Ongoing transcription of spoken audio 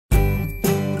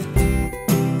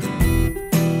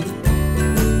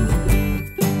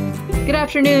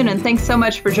afternoon, and thanks so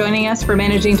much for joining us for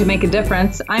Managing to Make a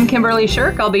Difference. I'm Kimberly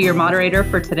Shirk. I'll be your moderator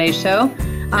for today's show.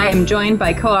 I am joined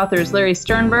by co-authors Larry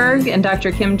Sternberg and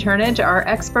Dr. Kim Turnage, our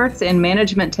experts in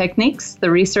management techniques, the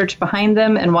research behind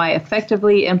them, and why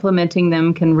effectively implementing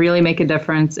them can really make a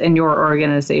difference in your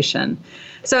organization.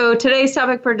 So today's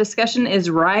topic for discussion is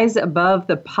Rise Above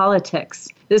the Politics.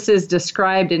 This is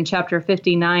described in Chapter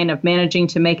 59 of Managing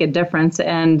to Make a Difference,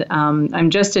 and I'm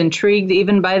just intrigued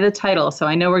even by the title, so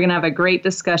I know we're going to have a great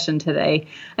discussion today.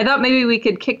 I thought maybe we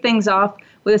could kick things off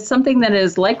with something that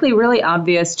is likely really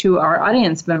obvious to our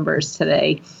audience members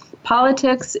today.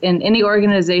 Politics in any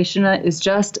organization is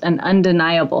just an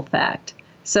undeniable fact.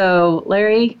 So,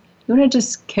 Larry, you want to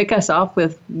just kick us off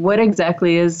with what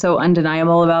exactly is so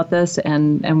undeniable about this,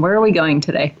 and where are we going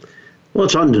today? Well,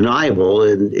 it's undeniable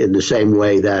in the same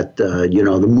way that,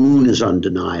 the moon is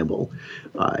undeniable.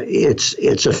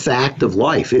 It's a fact of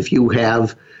life. If you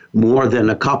have more than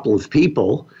a couple of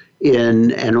people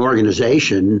in an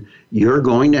organization, you're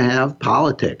going to have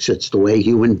politics. It's the way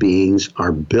human beings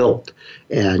are built.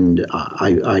 And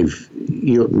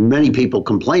many people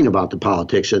complain about the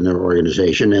politics in their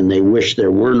organization, and they wish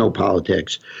there were no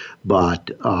politics,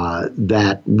 but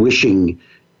that wishing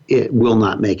it will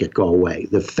not make it go away.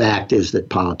 The fact is that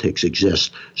politics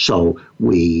exists, so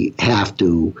we have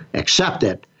to accept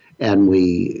it, and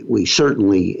we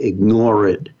certainly ignore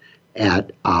it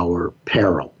at our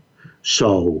peril.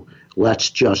 So let's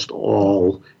just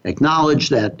all acknowledge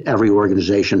that every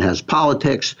organization has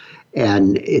politics,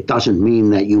 and it doesn't mean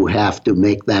that you have to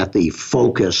make that the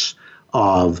focus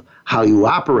of how you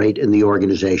operate in the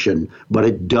organization, but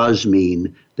it does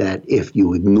mean that if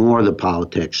you ignore the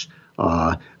politics,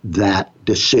 that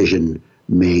decision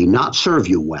may not serve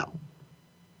you well.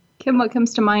 Kim, what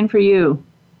comes to mind for you?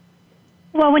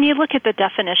 Well, when you look at the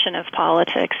definition of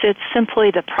politics, it's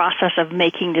simply the process of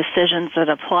making decisions that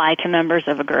apply to members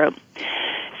of a group.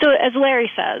 So as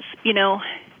Larry says,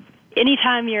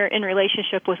 anytime you're in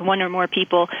relationship with one or more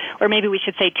people, or maybe we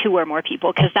should say two or more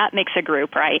people, because that makes a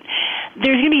group, right?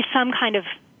 There's going to be some kind of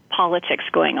politics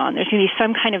going on. There's going to be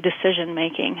some kind of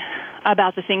decision-making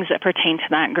about the things that pertain to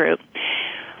that group.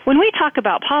 When we talk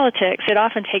about politics, it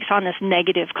often takes on this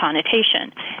negative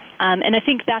connotation. And I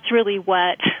think that's really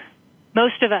what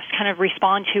most of us kind of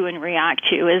respond to and react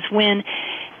to, is when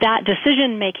that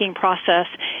decision-making process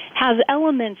has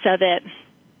elements of it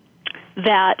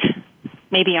that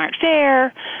maybe aren't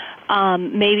fair,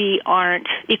 maybe aren't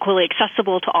equally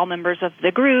accessible to all members of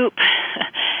the group,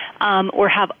 or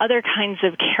have other kinds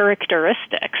of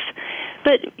characteristics.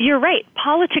 But you're right,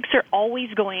 politics are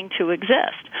always going to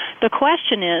exist. The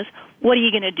question is, what are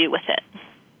you going to do with it?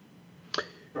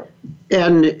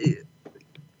 And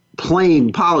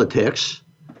playing politics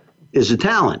is a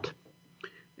talent.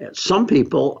 Some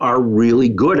people are really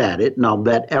good at it, and I'll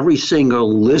bet every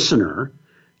single listener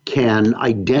can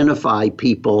identify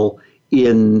people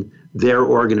in their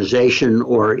organization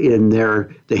or in the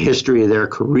history of their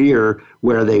career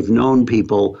where they've known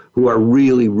people who are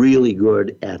really, really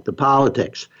good at the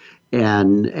politics.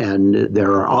 And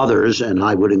there are others, and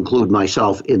I would include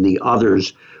myself in the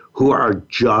others, who are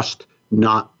just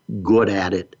not good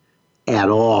at it at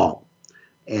all.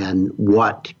 And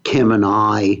what Kim and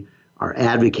I are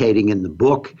advocating in the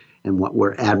book and what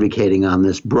we're advocating on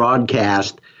this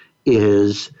broadcast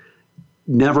is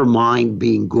never mind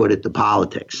being good at the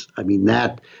politics. I mean,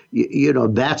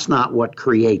 that's not what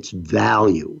creates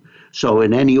value. So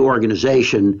in any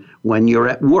organization, when you're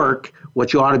at work,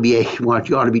 what you ought to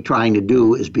be trying to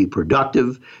do is be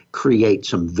productive, create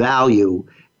some value,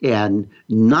 and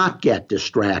not get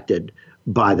distracted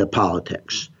by the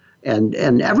politics. And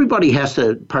everybody has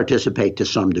to participate to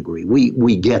some degree.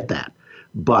 We get that.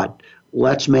 But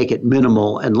let's make it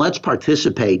minimal, and let's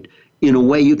participate in a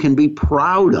way you can be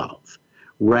proud of,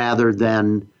 rather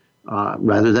than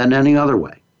any other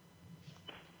way.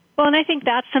 Well, and I think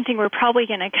that's something we're probably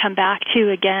going to come back to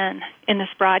again in this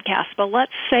broadcast, but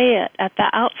let's say it at the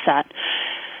outset.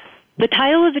 The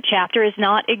title of the chapter is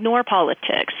not Ignore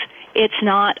Politics. It's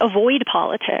not Avoid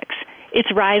Politics.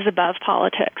 It's Rise Above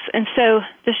Politics. And so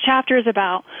this chapter is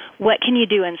about what can you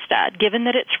do instead? Given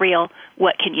that it's real,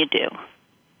 what can you do?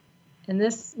 And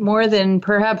this more than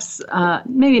perhaps,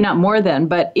 maybe not more than,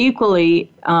 but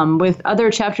equally with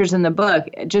other chapters in the book,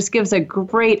 it just gives a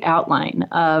great outline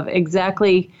of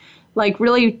exactly like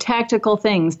really tactical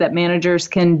things that managers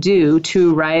can do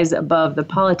to rise above the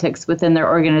politics within their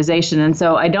organization. And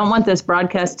so I don't want this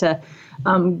broadcast to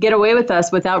get away with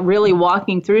us without really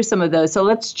walking through some of those. So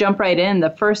let's jump right in.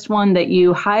 The first one that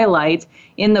you highlight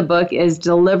in the book is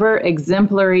deliver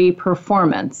exemplary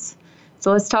performance.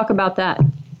 So let's talk about that.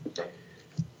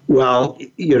 Well,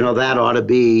 that ought to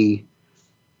be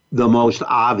the most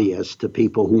obvious to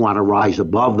people who want to rise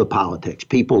above the politics.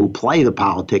 People who play the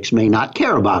politics may not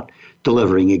care about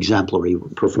delivering exemplary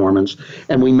performance.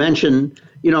 And we mention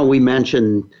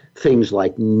things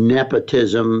like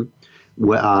nepotism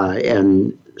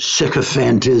and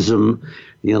sycophantism.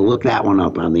 Look that one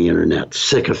up on the internet.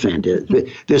 Sycophant.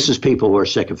 This is people who are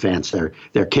sycophants.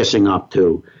 They're kissing up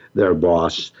to their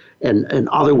boss and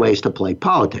other ways to play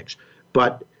politics.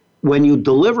 But when you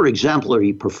deliver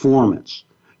exemplary performance,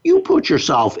 you put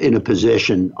yourself in a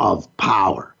position of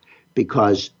power,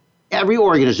 because every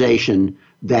organization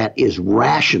that is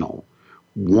rational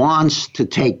wants to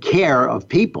take care of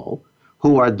people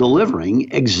who are delivering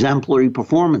exemplary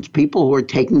performance, people who are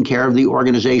taking care of the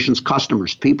organization's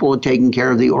customers, people who are taking care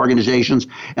of the organization's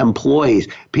employees,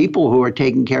 people who are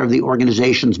taking care of the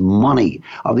organization's money,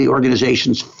 of the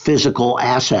organization's physical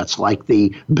assets, like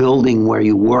the building where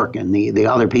you work and the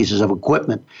other pieces of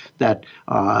equipment that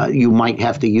you might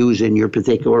have to use in your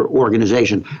particular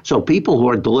organization. So people who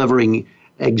are delivering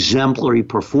exemplary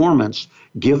performance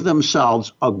give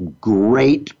themselves a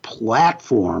great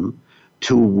platform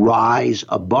to rise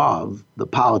above the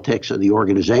politics of the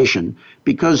organization,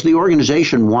 because the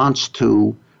organization wants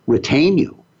to retain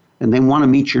you and they want to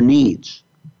meet your needs.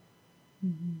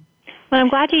 Well, I'm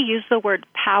glad you used the word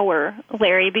power,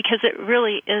 Larry, because it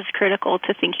really is critical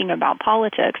to thinking about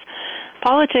politics.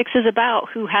 Politics is about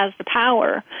who has the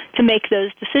power to make those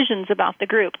decisions about the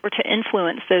group or to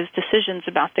influence those decisions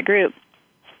about the group.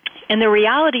 And the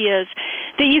reality is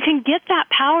that you can get that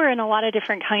power in a lot of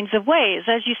different kinds of ways.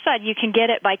 As you said, you can get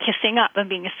it by kissing up and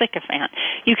being a sycophant.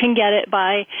 You can get it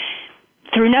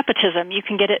through nepotism. You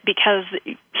can get it because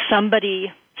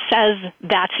somebody says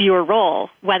that's your role,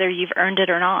 whether you've earned it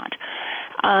or not.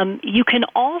 You can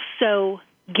also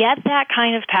get that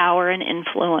kind of power and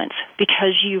influence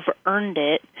because you've earned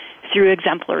it through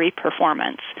exemplary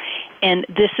performance. And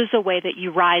this is a way that you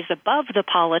rise above the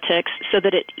politics so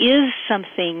that it is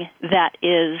something that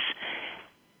is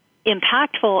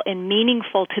impactful and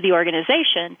meaningful to the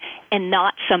organization and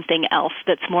not something else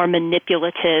that's more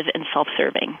manipulative and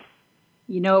self-serving.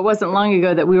 It wasn't long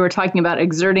ago that we were talking about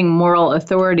exerting moral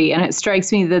authority, and it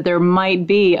strikes me that there might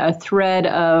be a thread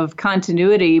of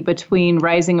continuity between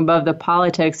rising above the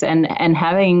politics and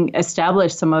having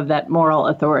established some of that moral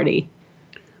authority.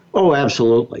 Oh,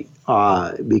 absolutely.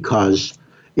 Because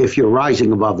if you're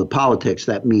rising above the politics,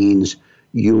 that means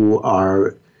you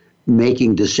are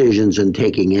making decisions and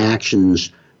taking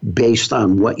actions based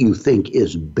on what you think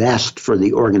is best for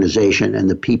the organization and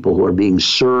the people who are being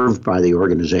served by the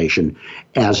organization,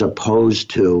 as opposed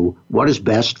to what is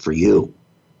best for you.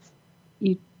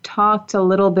 You talked a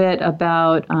little bit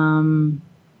about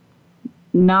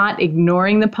not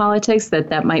ignoring the politics,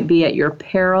 that might be at your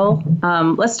peril.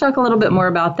 Let's talk a little bit more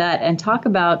about that and talk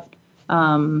about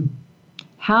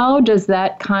how does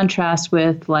that contrast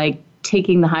with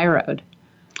taking the high road?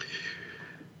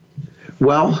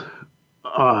 Well,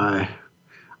 I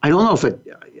don't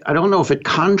know if it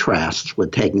contrasts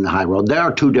with taking the high road. There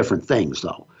are two different things,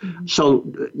 though. Mm-hmm. So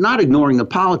not ignoring the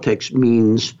politics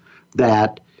means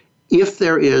that if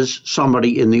there is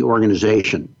somebody in the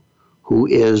organization who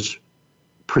is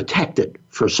protected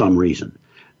for some reason,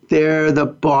 they're the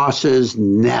boss's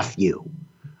nephew,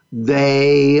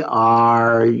 they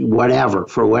are whatever,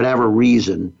 for whatever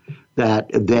reason, that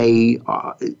they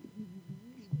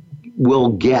will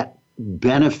get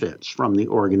benefits from the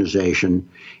organization,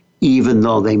 even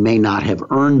though they may not have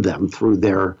earned them through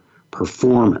their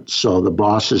performance. So the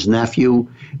boss's nephew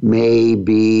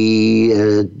maybe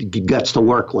gets to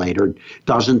work later,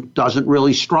 doesn't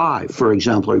really strive for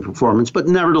exemplary performance, but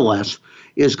nevertheless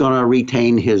is going to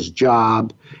retain his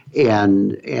job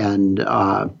and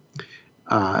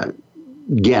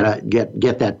get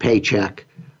that paycheck,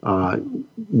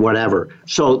 whatever.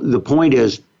 So the point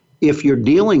is, if you're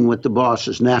dealing with the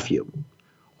boss's nephew,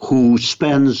 who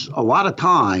spends a lot of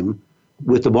time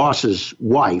with the boss's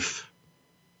wife,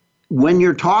 when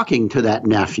you're talking to that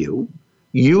nephew,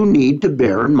 you need to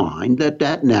bear in mind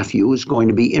that nephew is going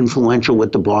to be influential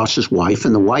with the boss's wife,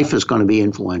 and the wife is going to be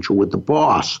influential with the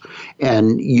boss.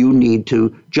 And you need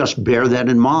to just bear that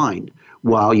in mind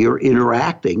while you're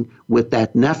interacting with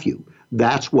that nephew.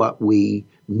 That's what we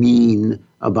mean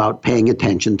about paying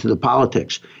attention to the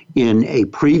politics. In a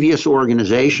previous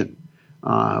organization,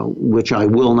 which I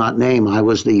will not name, I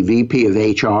was the VP of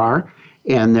HR,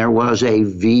 and there was a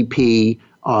VP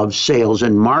of sales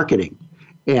and marketing.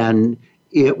 And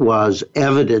it was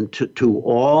evident to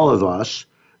all of us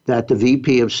that the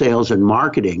VP of sales and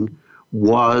marketing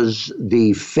was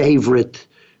the favorite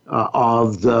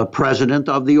of the president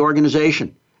of the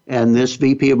organization. And this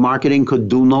VP of marketing could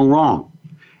do no wrong.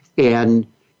 And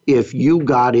if you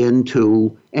got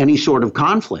into any sort of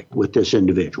conflict with this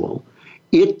individual,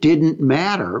 it didn't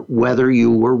matter whether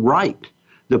you were right.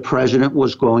 The president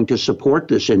was going to support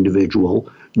this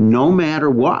individual no matter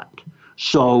what.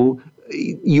 So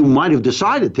you might have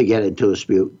decided to get into a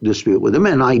dispute with him,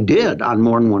 and I did on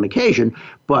more than one occasion,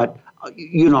 but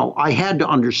I had to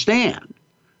understand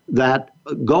that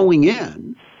going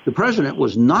in, the president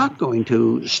was not going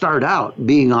to start out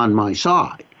being on my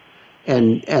side.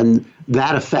 And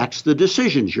that affects the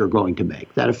decisions you're going to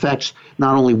make. That affects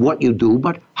not only what you do,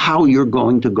 but how you're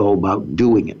going to go about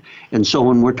doing it. And so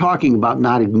when we're talking about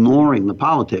not ignoring the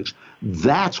politics,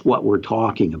 that's what we're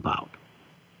talking about.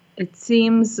 It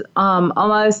seems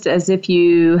almost as if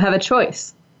you have a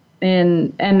choice,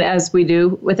 and as we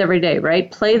do with every day,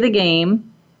 right? Play the game.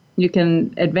 You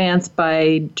can advance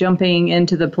by jumping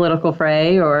into the political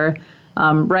fray or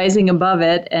rising above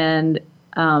it and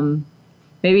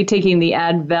maybe taking the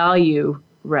add value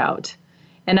route.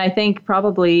 And I think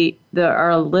probably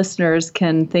our listeners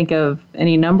can think of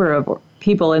any number of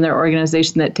people in their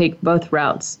organization that take both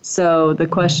routes. So the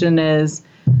question is,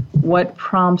 what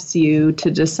prompts you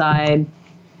to decide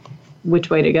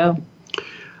which way to go?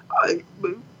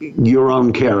 Your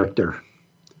own character.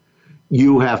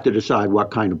 You have to decide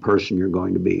what kind of person you're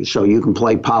going to be. So you can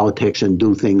play politics and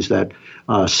do things that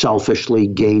selfishly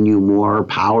gain you more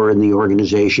power in the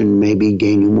organization, maybe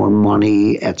gain you more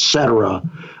money, etc.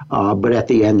 But at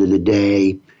the end of the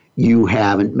day, you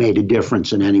haven't made a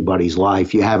difference in anybody's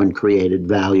life. You haven't created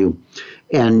value.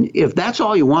 And if that's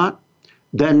all you want,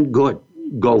 then good,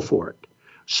 go for it.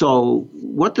 So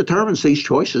what determines these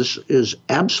choices is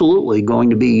absolutely going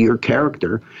to be your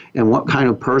character and what kind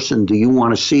of person do you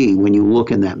want to see when you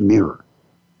look in that mirror.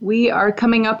 We are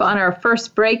coming up on our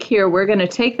first break here. We're going to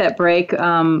take that break.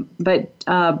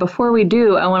 But before we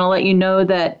do, I want to let you know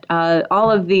that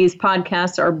all of these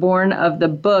podcasts are born of the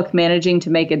book, Managing to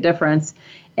Make a Difference.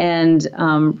 And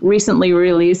recently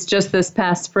released just this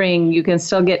past spring. You can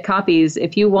still get copies.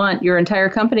 If you want your entire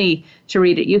company to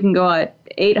read it, you can go at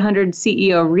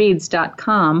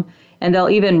 800ceoreads.com, and they'll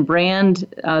even brand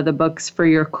the books for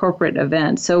your corporate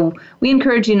event. So we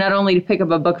encourage you not only to pick up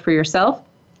a book for yourself,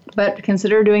 but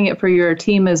consider doing it for your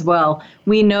team as well.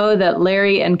 We know that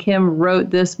Larry and Kim wrote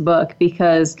this book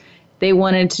because they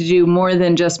wanted to do more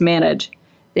than just manage.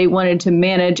 They wanted to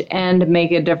manage and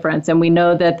make a difference. And we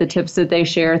know that the tips that they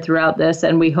share throughout this,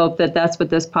 and we hope that that's what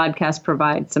this podcast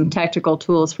provides, some tactical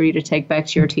tools for you to take back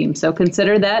to your team. So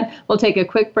consider that. We'll take a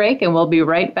quick break, and we'll be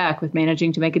right back with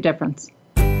Managing to Make a Difference.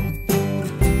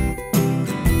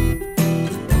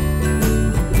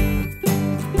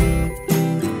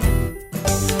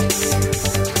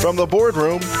 From the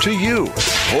boardroom to you,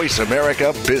 Voice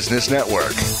America Business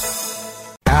Network.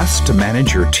 Asked to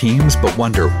manage your teams but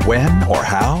wonder when or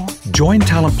how? Join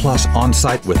Talent Plus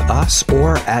on-site with us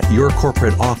or at your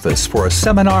corporate office for a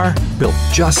seminar built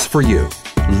just for you.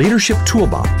 Leadership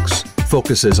Toolbox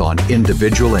focuses on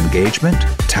individual engagement,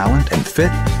 talent and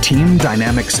fit, team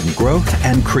dynamics and growth,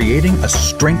 and creating a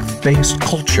strength-based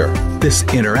culture. This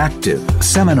interactive,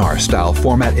 seminar-style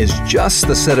format is just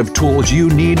the set of tools you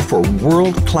need for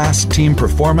world-class team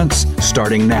performance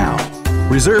starting now.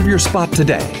 Reserve your spot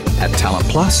today at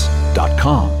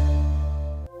talentplus.com.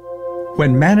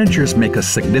 When managers make a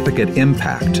significant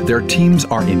impact, their teams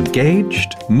are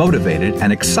engaged, motivated,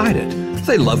 and excited.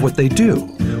 They love what they do.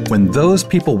 When those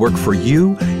people work for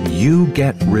you, you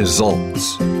get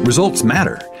results. Results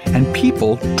matter, and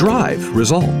people drive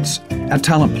results. At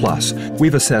Talent Plus,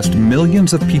 we've assessed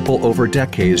millions of people over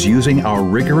decades using our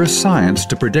rigorous science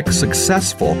to predict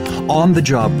successful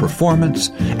on-the-job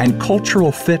performance and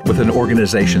cultural fit with an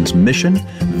organization's mission,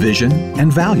 vision,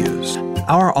 and values.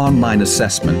 Our online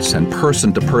assessments and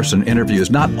person-to-person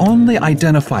interviews not only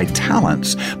identify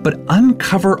talents, but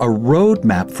uncover a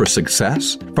roadmap for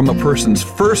success from a person's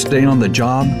first day on the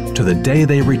job to the day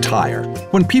they retire.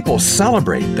 When people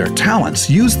celebrate their talents,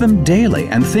 use them daily,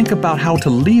 and think about how to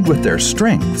lead with their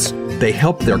strengths, they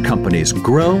help their companies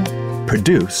grow,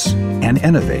 produce, and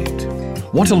innovate.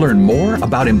 Want to learn more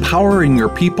about empowering your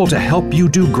people to help you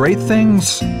do great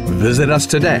things? Visit us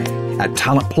today at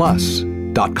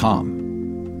talentplus.com.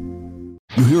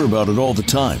 You hear about it all the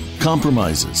time.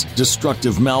 Compromises,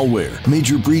 destructive malware,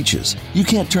 major breaches. You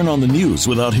can't turn on the news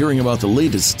without hearing about the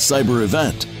latest cyber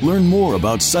event. Learn more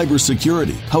about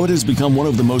cybersecurity, how it has become one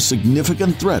of the most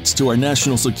significant threats to our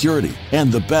national security,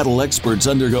 and the battle experts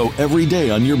undergo every day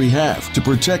on your behalf to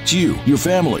protect you, your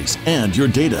families, and your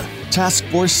data. Task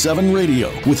Force 7 Radio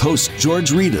with host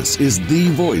George Reedus is the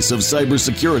voice of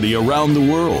cybersecurity around the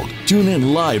world. Tune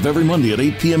in live every Monday at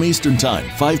 8 p.m. Eastern Time,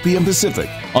 5 p.m. Pacific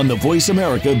on the Voice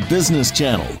America Business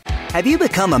Channel. Have you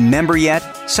become a member yet?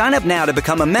 Sign up now to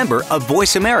become a member of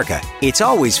Voice America. It's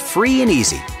always free and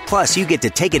easy. Plus, you get to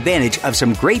take advantage of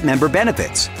some great member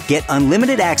benefits. Get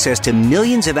unlimited access to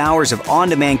millions of hours of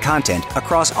on-demand content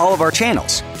across all of our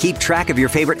channels. Keep track of your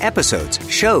favorite episodes,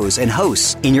 shows, and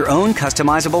hosts in your own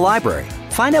customizable library.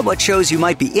 Find out what shows you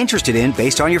might be interested in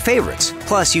based on your favorites.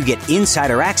 Plus, you get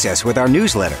insider access with our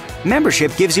newsletter.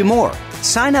 Membership gives you more.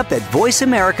 Sign up at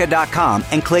voiceamerica.com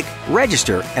and click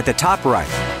Register at the top right.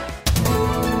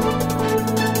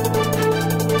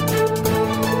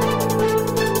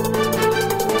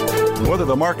 Whether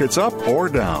the market's up or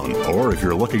down, or if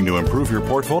you're looking to improve your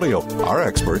portfolio, our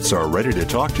experts are ready to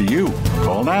talk to you.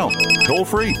 Call now. Toll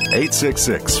free,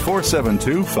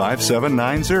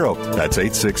 866-472-5790. That's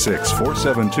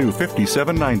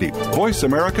 866-472-5790. Voice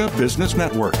America Business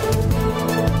Network.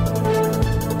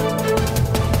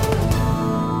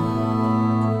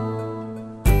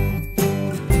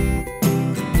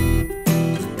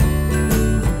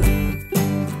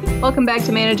 Welcome back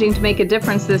to Managing to Make a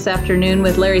Difference this afternoon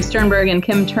with Larry Sternberg and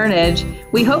Kim Turnage.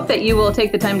 We hope that you will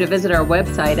take the time to visit our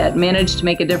website at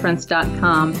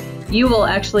managetomakeadifference.com. You will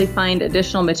actually find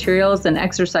additional materials and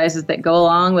exercises that go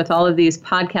along with all of these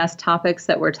podcast topics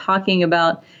that we're talking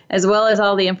about, as well as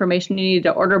all the information you need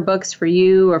to order books for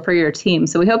you or for your team.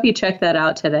 So we hope you check that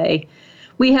out today.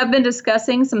 We have been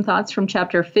discussing some thoughts from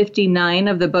Chapter 59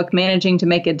 of the book, Managing to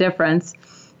Make a Difference.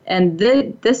 And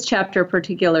this chapter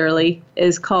particularly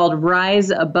is called Rise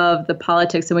Above the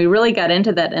Politics. And we really got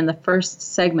into that in the first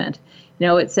segment. You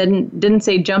know, it didn't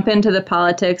say jump into the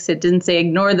politics. It didn't say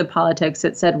ignore the politics.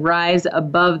 It said rise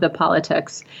above the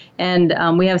politics. And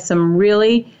we have some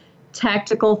really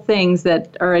tactical things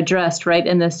that are addressed right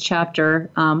in this chapter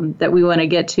that we want to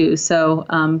get to. So,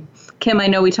 Kim, I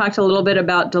know we talked a little bit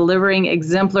about delivering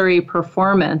exemplary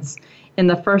performance in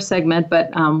the first segment, but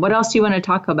what else do you want to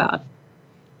talk about?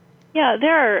 Yeah,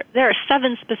 there are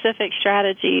 7 specific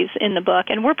strategies in the book,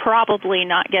 and we're probably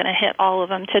not going to hit all of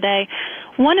them today.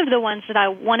 One of the ones that I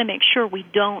want to make sure we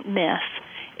don't miss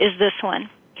is this one,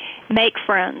 make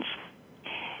friends.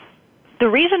 The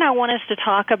reason I want us to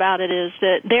talk about it is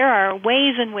that there are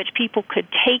ways in which people could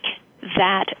take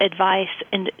that advice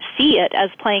and see it as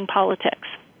playing politics.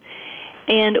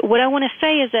 And what I want to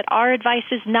say is that our advice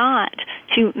is not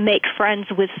to make friends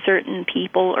with certain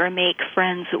people or make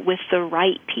friends with the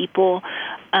right people,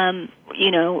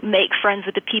 make friends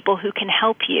with the people who can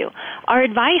help you. Our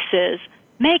advice is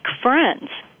make friends.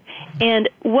 And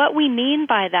what we mean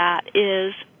by that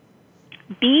is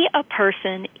be a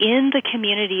person in the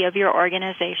community of your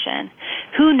organization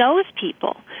who knows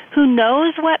people, who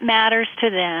knows what matters to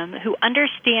them, who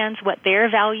understands what their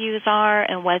values are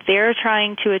and what they're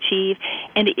trying to achieve,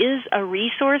 and is a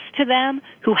resource to them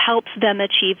who helps them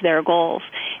achieve their goals.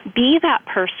 Be that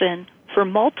person for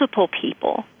multiple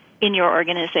people in your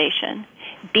organization.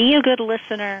 Be a good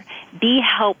listener. Be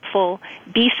helpful.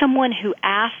 Be someone who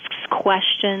asks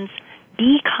questions.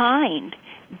 Be kind.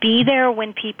 Be there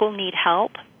when people need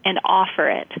help and offer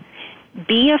it.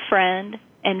 Be a friend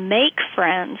and make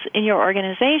friends in your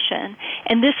organization.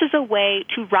 And this is a way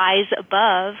to rise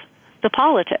above the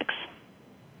politics.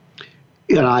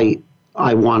 And I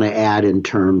want to add in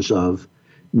terms of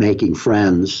making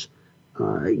friends,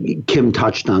 Kim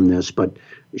touched on this, but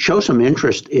show some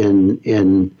interest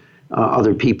in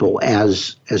other people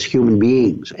as human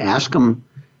beings. Ask them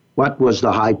what was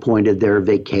the high point of their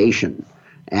vacation.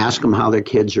 Ask them how their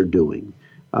kids are doing.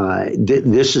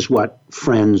 This is what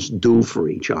friends do for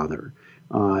each other.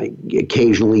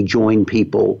 Occasionally join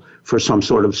people for some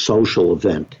sort of social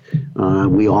event.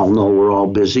 We all know we're all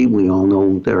busy. We all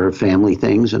know there are family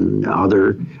things and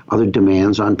other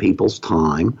demands on people's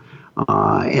time.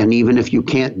 And even if you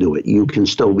can't do it, you can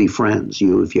still be friends.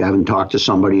 If you haven't talked to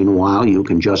somebody in a while, you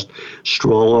can just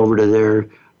stroll over to their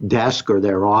desk or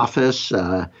their office,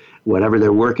 whatever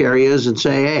their work area is, and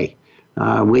say, hey,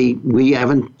 we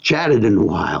haven't chatted in a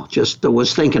while. Just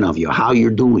was thinking of you, how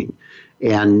you're doing.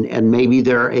 And maybe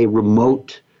they're a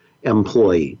remote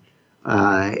employee.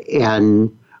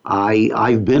 And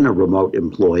I've been a remote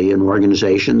employee in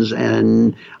organizations,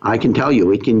 and I can tell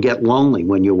you it can get lonely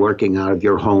when you're working out of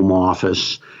your home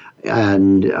office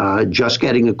and just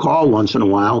getting a call once in a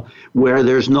while where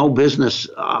there's no business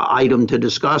item to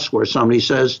discuss, where somebody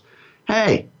says,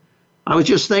 hey, I was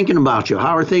just thinking about you.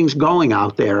 How are things going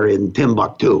out there in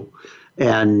Timbuktu?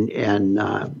 And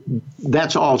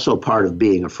that's also part of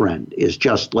being a friend, is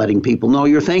just letting people know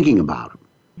you're thinking about them.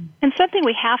 And something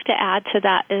we have to add to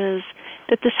that is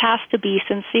that this has to be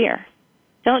sincere.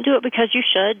 Don't do it because you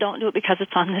should. Don't do it because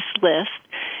it's on this list.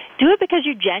 Do it because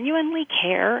you genuinely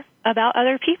care about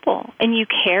other people and you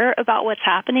care about what's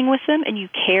happening with them and you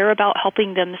care about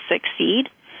helping them succeed.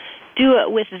 Do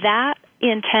it with that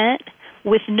intent,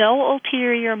 with no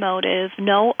ulterior motive,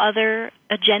 no other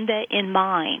agenda in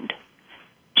mind.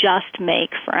 Just make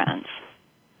friends.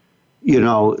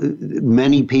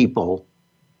 Many people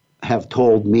have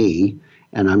told me,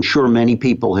 and I'm sure many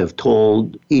people have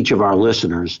told each of our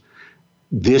listeners,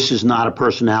 this is not a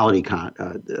personality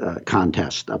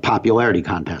contest, a popularity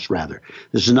contest, rather.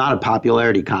 This is not a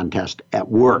popularity contest at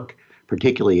work,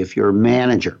 particularly if you're a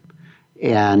manager.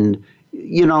 And,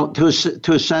 to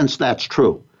a sense, that's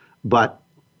true. But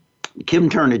Kim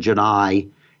Turnage and I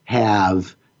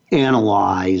have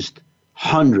analyzed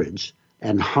hundreds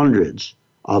and hundreds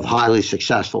of highly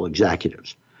successful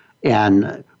executives.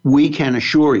 And we can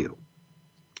assure you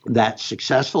that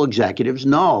successful executives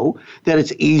know that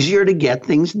it's easier to get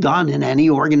things done in any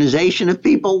organization if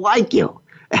people like you.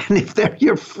 And if they're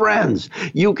your friends,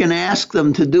 you can ask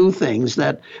them to do things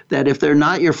that if they're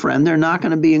not your friend, they're not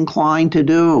going to be inclined to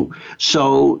do.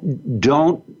 So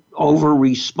don't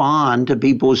over-respond to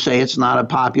people who say it's not a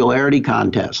popularity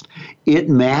contest. It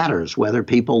matters whether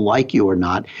people like you or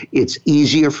not. It's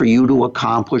easier for you to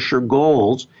accomplish your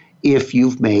goals if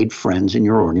you've made friends in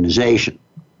your organization.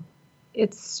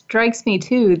 It strikes me,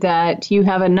 too, that you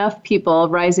have enough people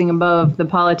rising above the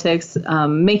politics,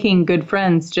 making good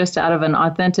friends just out of an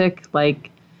authentic,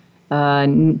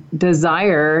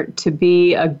 desire to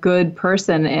be a good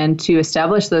person and to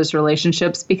establish those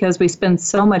relationships, because we spend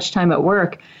so much time at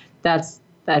work. That's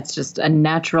just a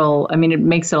natural, it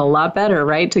makes it a lot better,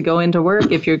 right, to go into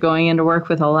work if you're going into work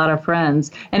with a lot of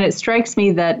friends. And it strikes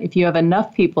me that if you have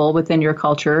enough people within your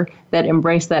culture that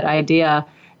embrace that idea,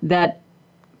 that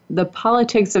the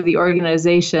politics of the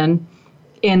organization,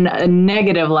 in a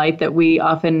negative light that we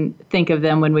often think of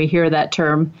them when we hear that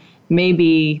term, may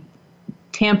be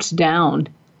tamped down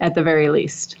at the very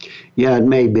least. Yeah, it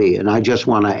may be. And I just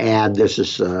want to add, this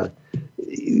is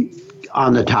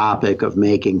on the topic of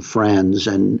making friends,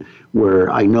 and where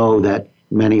I know that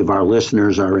many of our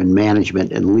listeners are in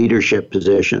management and leadership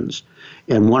positions.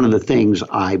 And one of the things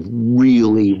I've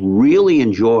really, really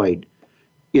enjoyed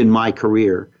in my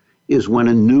career is when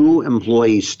a new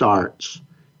employee starts,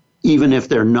 even if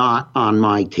they're not on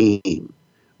my team.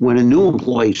 When a new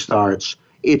employee starts,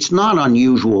 it's not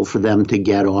unusual for them to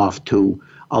get off to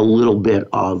a little bit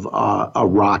of a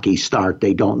rocky start.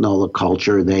 They don't know the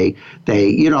culture. They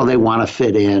want to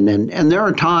fit in. And there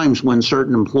are times when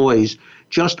certain employees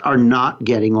just are not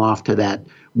getting off to that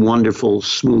wonderful,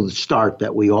 smooth start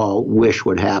that we all wish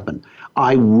would happen.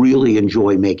 I really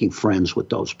enjoy making friends with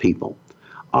those people.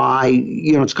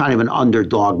 It's kind of an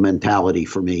underdog mentality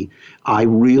for me. I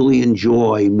really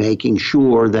enjoy making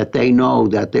sure that they know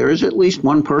that there is at least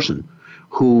one person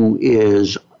who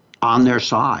is on their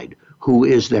side, who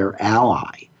is their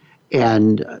ally.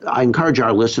 And I encourage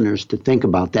our listeners to think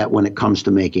about that when it comes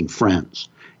to making friends,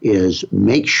 is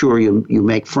make sure you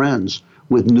make friends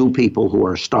with new people who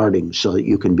are starting so that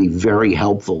you can be very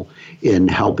helpful in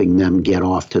helping them get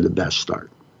off to the best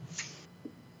start.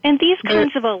 And these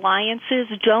kinds of alliances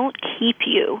don't keep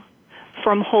you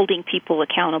from holding people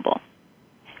accountable.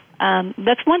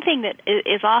 That's one thing that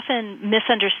is often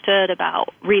misunderstood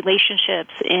about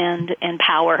relationships and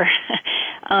power.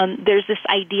 There's this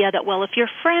idea that, well, if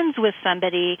you're friends with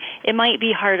somebody, it might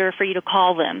be harder for you to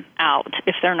call them out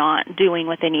if they're not doing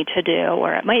what they need to do,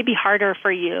 or it might be harder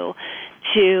for you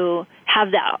to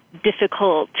have that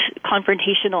difficult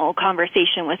confrontational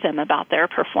conversation with them about their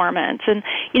performance. And,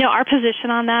 our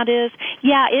position on that is,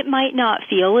 yeah, it might not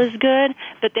feel as good,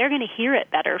 but they're going to hear it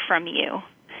better from you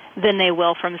than they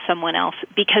will from someone else,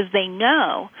 because they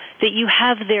know that you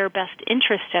have their best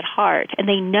interest at heart, and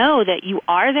they know that you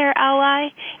are their ally,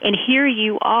 and here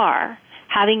you are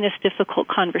having this difficult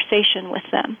conversation with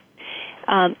them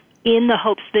in the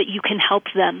hopes that you can help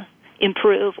them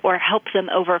improve or help them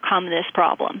overcome this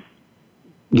problem.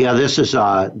 Yeah, this is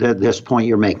this point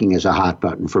you're making is a hot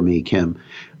button for me, Kim.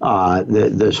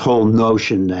 This whole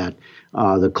notion that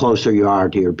the closer you are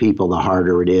to your people, the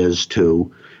harder it is to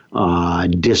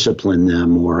discipline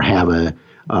them or have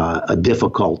a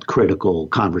difficult, critical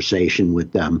conversation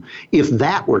with them. If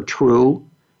that were true,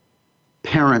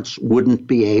 parents wouldn't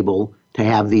be able to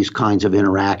have these kinds of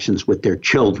interactions with their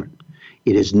children.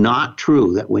 It is not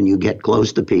true that when you get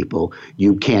close to people,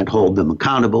 you can't hold them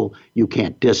accountable, you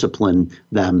can't discipline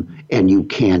them, and you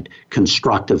can't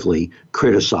constructively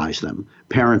criticize them.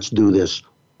 Parents do this,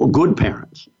 or good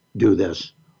parents do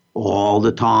this all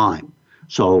the time.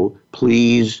 So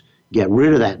please get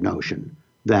rid of that notion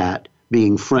that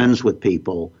being friends with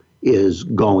people is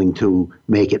going to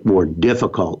make it more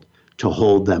difficult to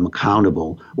hold them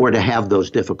accountable or to have those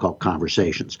difficult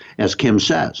conversations. As Kim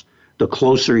says, the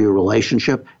closer your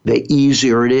relationship, the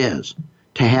easier it is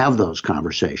to have those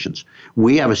conversations.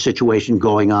 We have a situation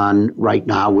going on right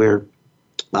now where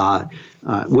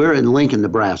we're in Lincoln,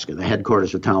 Nebraska, the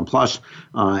headquarters of Talent Plus,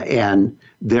 and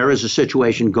there is a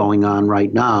situation going on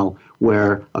right now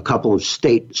where a couple of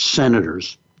state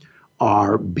senators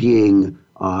are being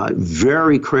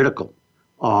very critical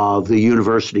of the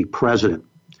university president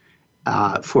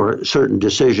for certain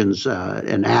decisions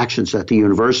and actions that the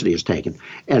university has taken.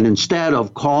 And instead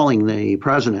of calling the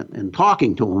president and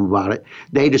talking to him about it,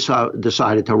 they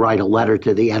decided to write a letter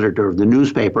to the editor of the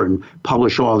newspaper and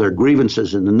publish all their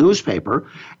grievances in the newspaper.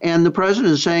 And the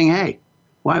president is saying, hey,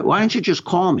 why don't you just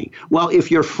call me? Well,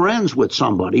 if you're friends with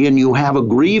somebody and you have a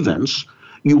grievance,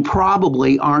 you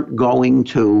probably aren't going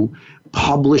to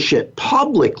publish it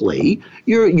publicly.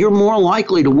 You're more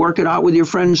likely to work it out with your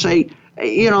friend and say,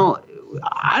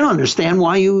 I don't understand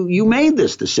why you made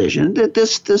this decision. That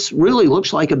this really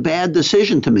looks like a bad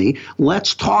decision to me.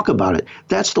 Let's talk about it.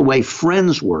 That's the way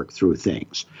friends work through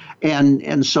things.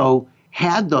 And so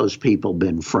had those people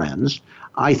been friends,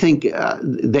 I think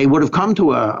they would have come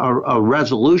to a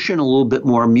resolution, a little bit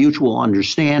more mutual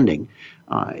understanding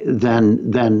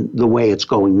than the way it's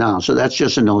going now. So that's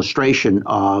just an illustration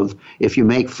of if you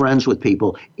make friends with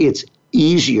people, it's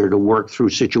easier to work through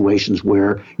situations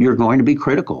where you're going to be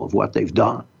critical of what they've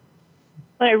done.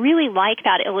 But I really like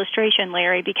that illustration,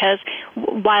 Larry, because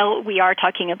while we are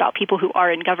talking about people who are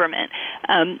in government,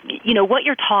 what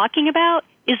you're talking about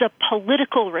is a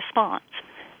political response,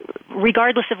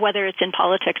 regardless of whether it's in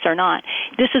politics or not.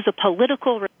 This is a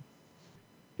political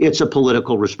It's a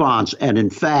political response. And in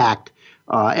fact,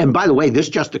 and by the way, this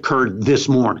just occurred this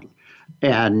morning.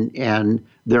 And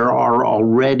there are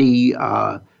already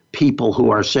people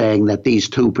who are saying that these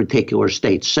two particular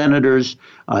state senators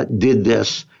did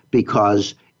this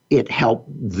because it helped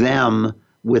them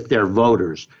with their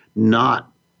voters, not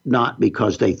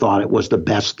because they thought it was the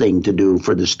best thing to do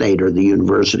for the state or the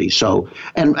university. So,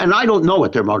 and I don't know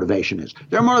what their motivation is.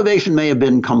 Their motivation may have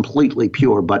been completely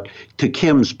pure, but to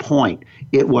Kim's point,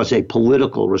 it was a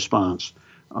political response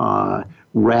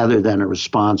rather than a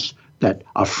response that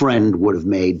a friend would have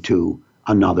made to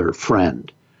another friend.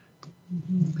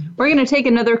 We're going to take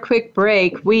another quick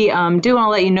break. We do want to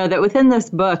let you know that within this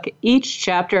book, each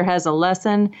chapter has a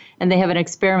lesson and they have an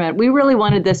experiment. We really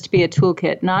wanted this to be a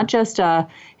toolkit, not just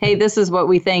hey, this is what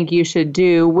we think you should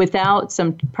do, without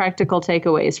some practical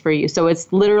takeaways for you. So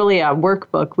it's literally a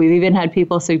workbook. We've even had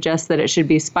people suggest that it should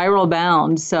be spiral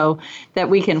bound so that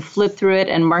we can flip through it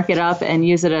and mark it up and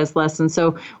use it as lessons.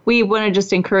 So we want to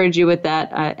just encourage you with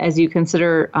that as you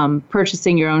consider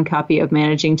purchasing your own copy of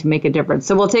Managing to Make a Difference.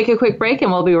 So we'll take a quick break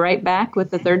and we'll be right back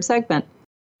with the third segment.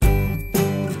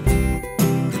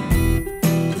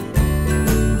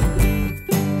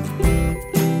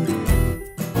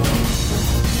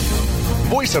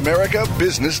 Voice America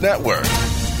Business Network,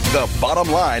 the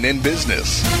bottom line in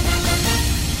business.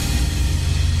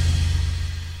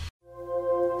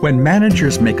 When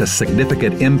managers make a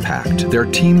significant impact, their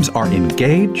teams are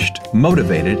engaged,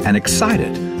 motivated, and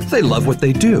excited. They love what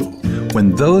they do.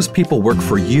 When those people work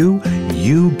for you,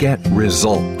 you get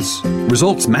results.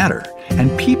 Results matter,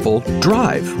 and people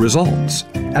drive results.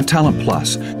 At Talent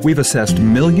Plus, we've assessed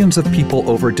millions of people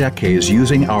over decades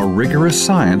using our rigorous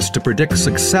science to predict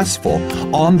successful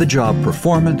on-the-job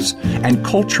performance and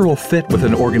cultural fit with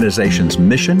an organization's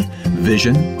mission,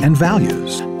 vision, and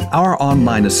values. Our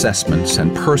online assessments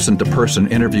and person-to-person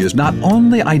interviews not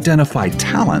only identify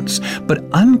talents, but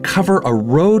uncover a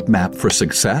roadmap for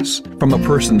success from a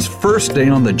person's first day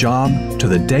on the job to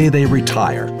the day they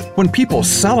retire. When people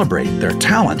celebrate their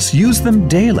talents, use them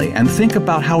daily, and think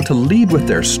about how to lead with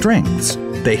their strengths,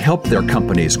 they help their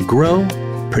companies grow,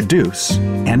 produce,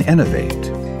 and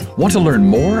innovate. Want to learn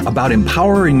more about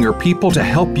empowering your people to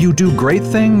help you do great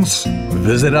things?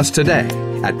 Visit us today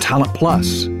at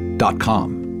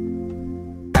talentplus.com.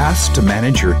 Asked to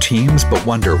manage your teams but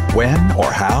wonder when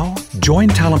or how? Join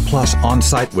Talent Plus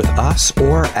on-site with us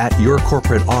or at your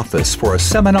corporate office for a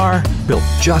seminar built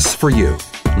just for you.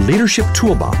 Leadership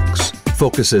Toolbox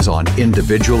focuses on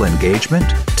individual engagement,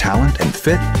 talent and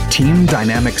fit, team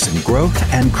dynamics and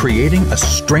growth, and creating a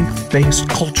strength-based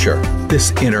culture.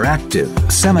 This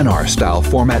interactive, seminar-style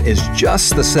format is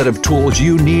just the set of tools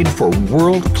you need for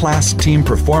world-class team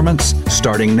performance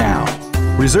starting now.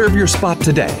 Reserve your spot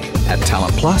today at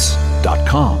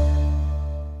talentplus.com.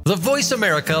 The Voice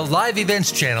America Live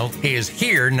Events channel is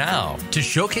here now to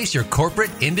showcase your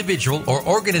corporate, individual, or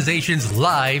organization's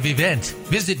live event.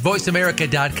 Visit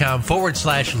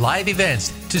voiceamerica.com/live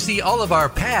events to see all of our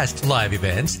past live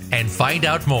events and find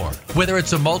out more. Whether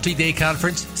it's a multi-day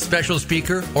conference, special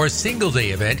speaker, or single-day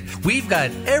event, we've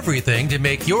got everything to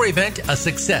make your event a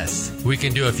success. We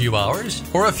can do a few hours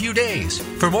or a few days.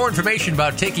 For more information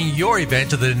about taking your event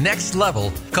to the next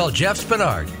level, call Jeff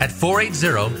Spinard at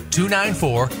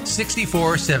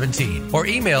 480-294-6417 or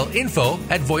email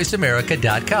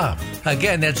info@voiceamerica.com.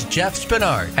 Again, that's Jeff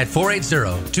Spinard at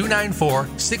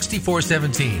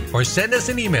 480-294-6417 or send us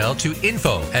an email to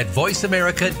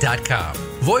info@voiceamerica.com.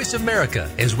 Voice America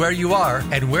is where you are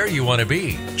and where you want to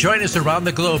be. Join us around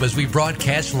the globe as we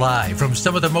broadcast live from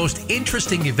some of the most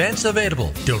interesting events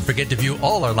available. Don't forget to view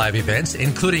all our live events,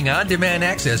 including on-demand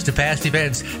access to past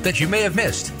events that you may have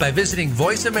missed by visiting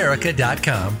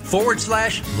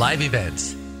voiceamerica.com/live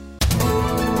events.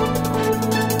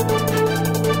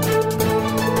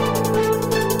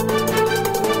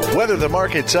 Whether the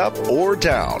market's up or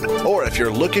down, or if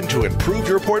you're looking to improve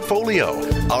your portfolio,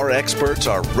 our experts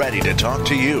are ready to talk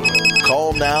to you.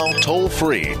 Call now toll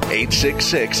free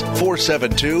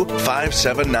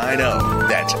 866-472-5790.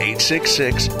 That's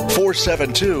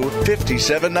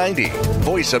 866-472-5790.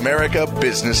 Voice America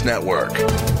Business Network.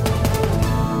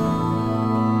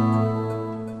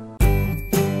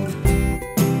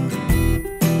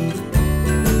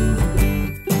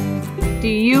 Do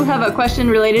you have a question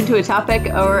related to a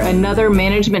topic or another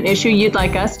management issue you'd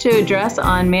like us to address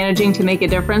on Managing to Make a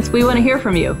Difference? We want to hear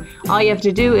from you. All you have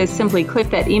to do is simply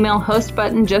click that email host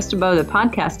button just above the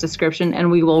podcast description, and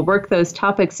we will work those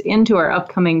topics into our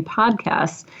upcoming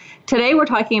podcasts. Today, we're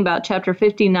talking about Chapter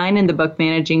 59 in the book,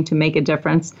 Managing to Make a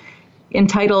Difference,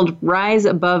 entitled Rise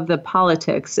Above the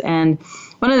Politics. And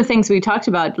one of the things we talked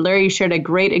about, Larry shared a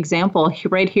great example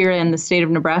right here in the state of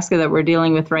Nebraska that we're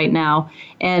dealing with right now.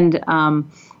 And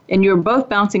you're both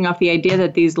bouncing off the idea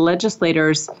that these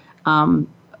legislators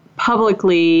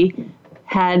publicly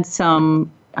had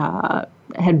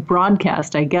had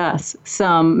broadcast, I guess,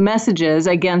 some messages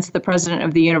against the president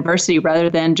of the university rather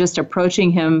than just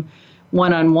approaching him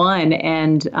one-on-one.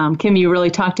 And Kim, you really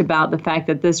talked about the fact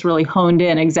that this really honed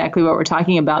in exactly what we're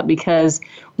talking about, because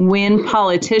when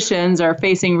politicians are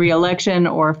facing re-election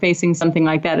or facing something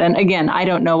like that, and again, I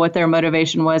don't know what their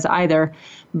motivation was either,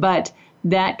 but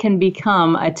that can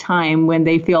become a time when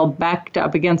they feel backed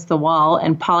up against the wall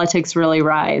and politics really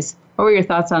rise. What were your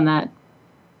thoughts on that?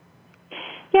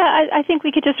 Yeah, I think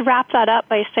we could just wrap that up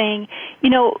by saying,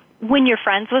 when you're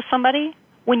friends with somebody,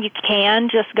 when you can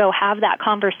just go have that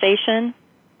conversation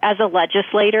as a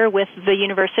legislator with the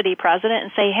university president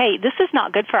and say, hey, this is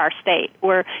not good for our state,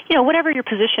 or, whatever your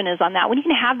position is on that. When you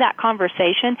can have that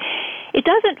conversation, it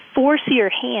doesn't force your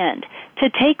hand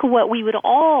to take what we would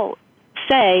all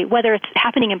say, whether it's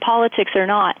happening in politics or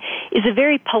not, is a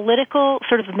very political,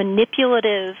 sort of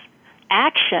manipulative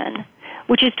action,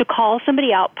 which is to call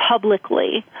somebody out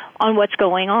publicly on what's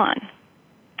going on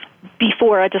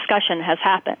before a discussion has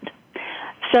happened.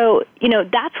 So,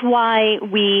 that's why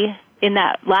we, in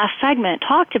that last segment,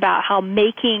 talked about how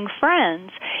making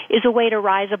friends is a way to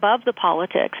rise above the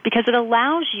politics, because it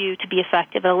allows you to be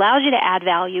effective. It allows you to add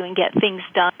value and get things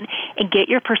done and get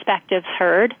your perspectives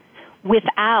heard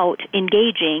without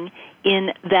engaging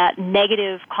in that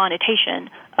negative connotation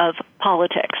of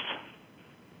politics.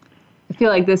 I feel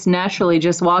like this naturally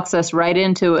just walks us right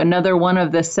into another one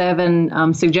of the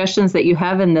 7 suggestions that you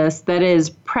have in this, that is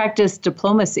practice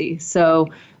diplomacy. So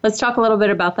let's talk a little bit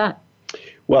about that.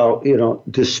 Well,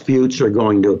 disputes are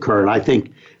going to occur. And I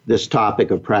think this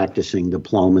topic of practicing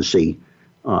diplomacy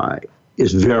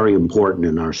is very important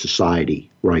in our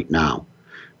society right now,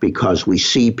 because we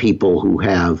see people who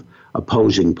have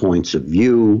opposing points of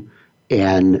view,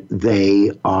 and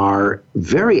they are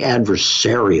very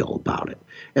adversarial about it.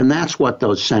 And that's what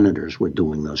those senators were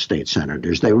doing, those state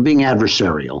senators. They were being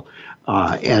adversarial.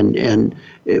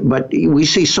 But we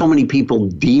see so many people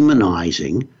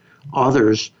demonizing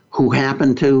others who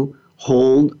happen to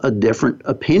hold a different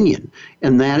opinion.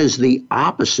 And that is the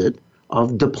opposite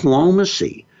of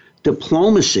diplomacy.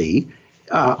 Diplomacy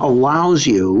allows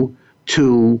you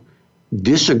to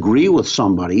disagree with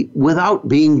somebody without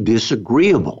being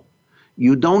disagreeable.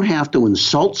 You don't have to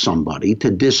insult somebody to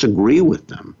disagree with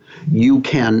them. You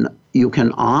can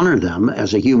honor them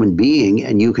as a human being,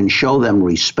 and you can show them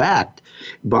respect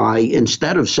by,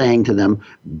 instead of saying to them,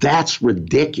 that's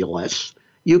ridiculous,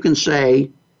 you can say,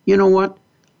 you know what,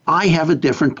 I have a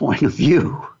different point of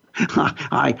view.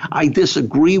 I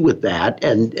disagree with that.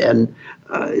 And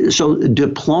so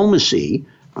diplomacy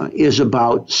is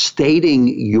about stating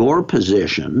your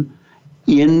position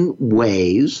in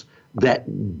ways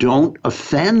that don't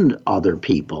offend other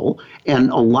people and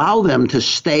allow them to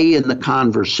stay in the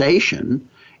conversation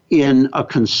in a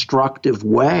constructive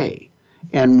way.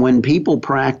 And when people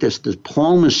practice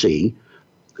diplomacy,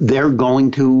 they're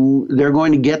going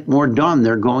to get more done.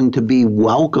 They're going to be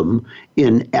welcome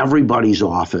in everybody's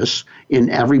office, in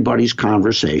everybody's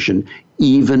conversation,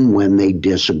 even when they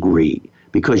disagree,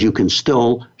 because you can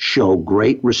still show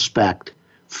great respect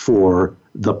for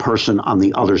the person on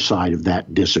the other side of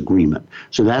that disagreement.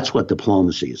 So that's what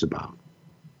diplomacy is about.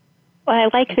 Well, I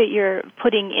like that you're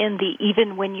putting in the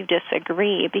even when you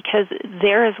disagree, because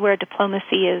there is where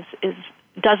diplomacy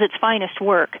does its finest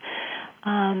work.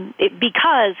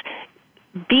 Because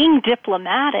being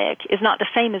diplomatic is not the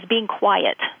same as being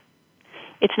quiet.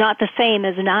 It's not the same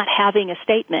as not having a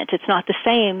statement. It's not the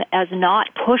same as not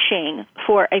pushing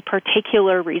for a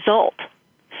particular result.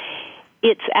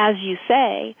 It's, as you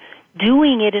say,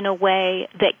 doing it in a way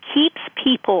that keeps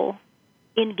people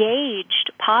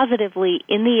engaged positively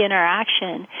in the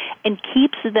interaction and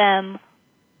keeps them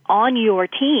on your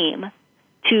team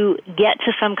to get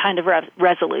to some kind of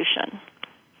resolution.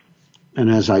 And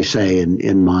as I say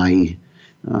in my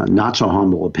not so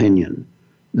humble opinion,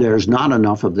 there's not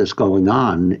enough of this going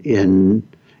on in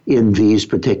these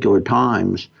particular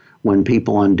times when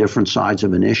people on different sides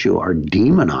of an issue are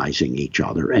demonizing each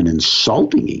other and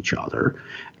insulting each other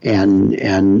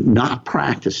and not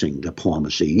practicing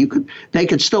diplomacy. They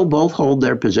could still both hold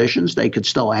their positions. They could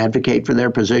still advocate for their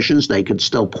positions. They could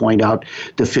still point out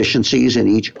deficiencies in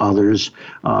each other's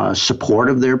support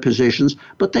of their positions,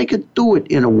 but they could do it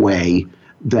in a way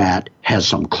that has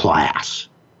some class.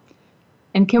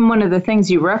 And Kim, one of the things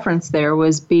you referenced there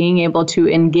was being able to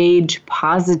engage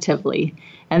positively.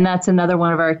 And that's another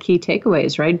one of our key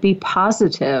takeaways, right? Be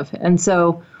positive. And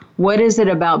so what is it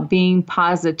about being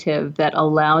positive that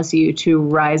allows you to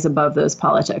rise above those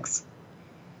politics?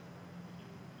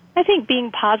 I think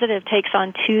being positive takes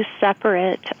on two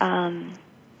separate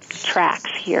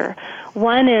tracks here.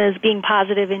 One is being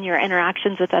positive in your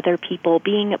interactions with other people,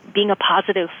 being a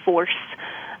positive force.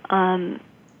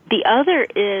 The other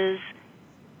is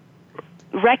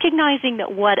recognizing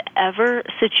that whatever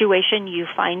situation you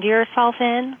find yourself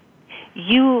in,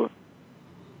 you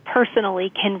personally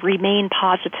can remain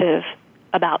positive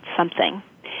about something.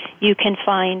 You can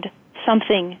find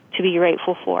something to be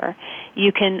grateful for.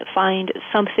 You can find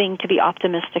something to be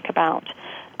optimistic about.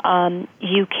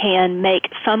 You can make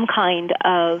some kind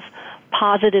of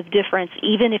positive difference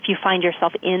even if you find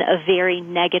yourself in a very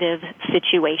negative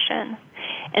situation.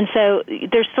 And so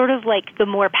there's sort of like the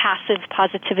more passive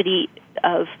positivity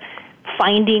of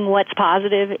finding what's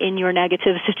positive in your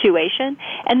negative situation,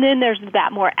 and then there's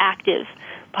that more active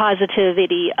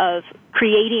positivity of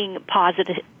creating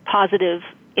positive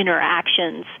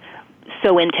interactions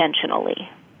so intentionally.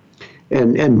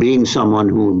 And being someone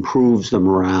who improves the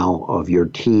morale of your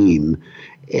team.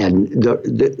 And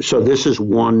so this is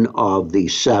one of the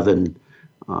 7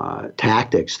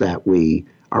 tactics that we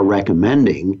are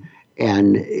recommending.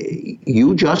 And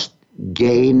you just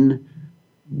gain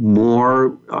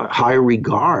more higher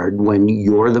regard when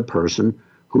you're the person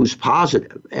who's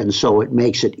positive. And so it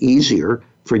makes it easier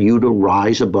for you to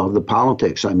rise above the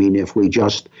politics. I mean, if we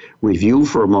just review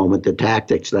for a moment the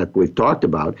tactics that we've talked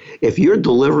about, if you're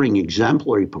delivering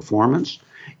exemplary performance,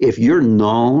 if you're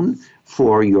known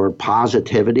for your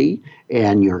positivity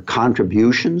and your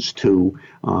contributions to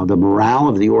the morale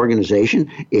of the organization,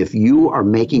 if you are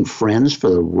making friends for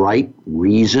the right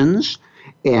reasons,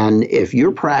 and if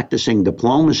you're practicing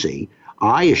diplomacy,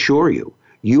 I assure you,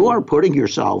 you are putting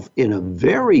yourself in a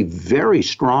very, very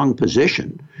strong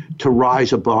position to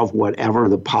rise above whatever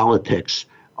the politics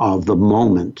of the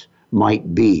moment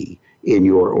might be in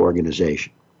your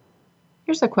organization.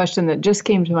 Here's a question that just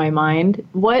came to my mind.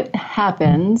 What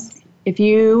happens if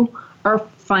you are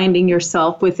finding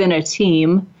yourself within a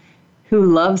team who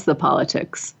loves the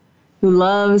politics, who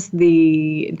loves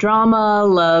the drama,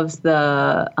 loves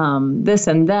the this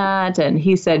and that, and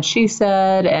he said, she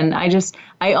said, and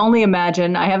I only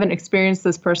imagine, I haven't experienced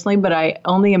this personally, but I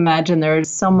only imagine there's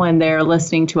someone there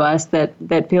listening to us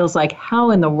that feels like,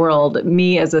 how in the world,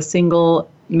 me as a single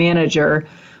manager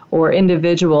or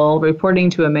individual reporting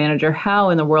to a manager, how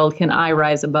in the world can I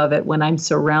rise above it when I'm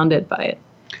surrounded by it?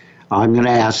 I'm going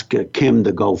to ask Kim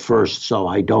to go first so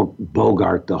I don't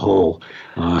bogart the whole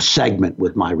segment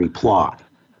with my reply.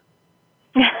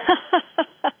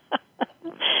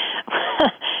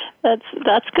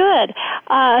 That's good.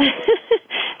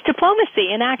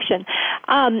 Diplomacy in action.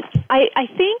 I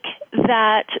think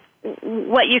that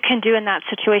what you can do in that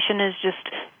situation is just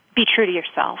be true to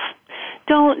yourself.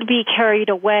 don't be carried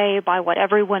away by what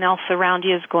everyone else around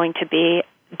you is going to be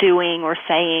doing or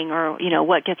saying, or,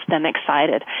 what gets them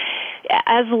excited.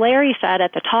 As Larry said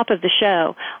at the top of the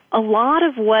show, a lot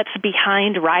of what's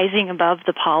behind rising above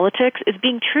the politics is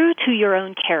being true to your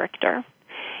own character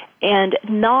and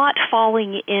not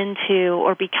falling into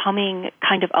or becoming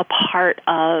kind of a part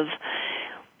of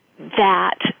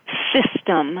that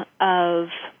system of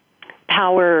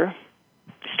power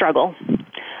struggle,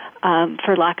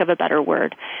 for lack of a better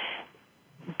word,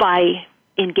 by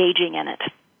engaging in it.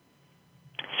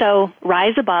 So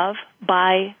rise above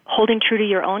by holding true to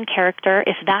your own character.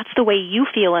 If that's the way you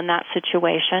feel in that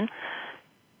situation,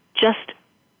 just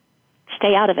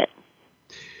stay out of it.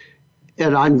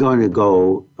 And I'm going to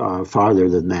go farther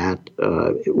than that.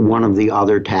 One of the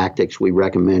other tactics we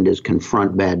recommend is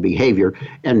confront bad behavior.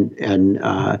 And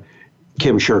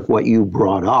Kim Shirk, what you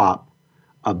brought up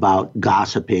about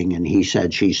gossiping and he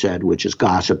said, she said, which is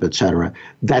gossip, et cetera,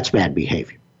 that's bad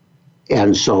behavior.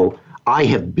 And so I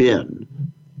have been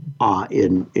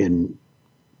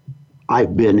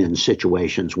I've been in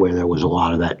situations where there was a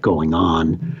lot of that going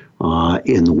on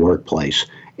in the workplace.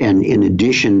 And in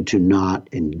addition to not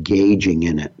engaging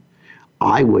in it,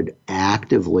 I would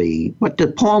actively, but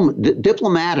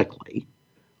diplomatically,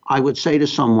 I would say to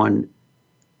someone,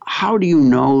 how do you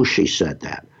know she said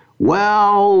that?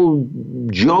 Well,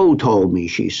 Joe told me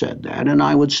she said that. And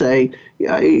I would say,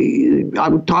 I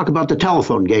would talk about the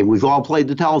telephone game. We've all played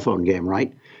the telephone game,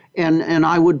 right? And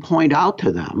I would point out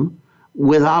to them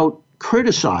without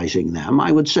criticizing them.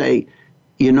 I would say,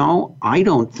 I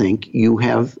don't think you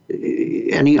have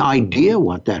any idea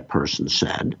what that person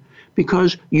said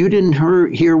because you didn't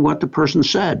hear what the person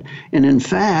said. And in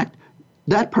fact,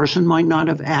 that person might not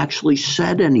have actually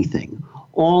said anything.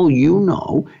 All you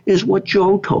know is what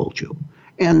Joe told you.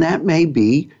 And that may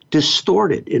be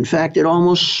distorted. In fact, it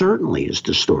almost certainly is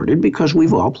distorted because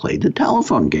we've all played the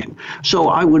telephone game. So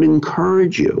I would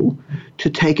encourage you to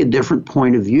take a different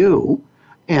point of view.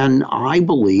 And I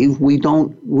believe we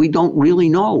don't really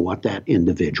know what that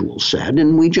individual said,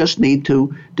 and we just need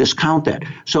to discount that.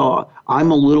 So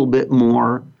I'm a little bit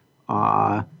more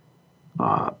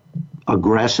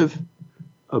aggressive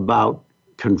about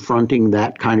confronting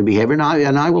that kind of behavior.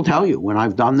 And I will tell you, when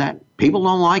I've done that, people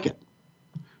don't like it.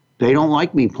 They don't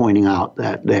like me pointing out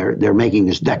that they're making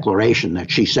this declaration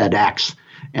that she said X,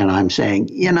 and I'm saying,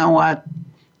 you know what,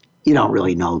 you don't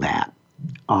really know that.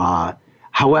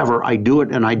 However, I do it,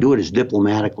 and I do it as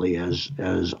diplomatically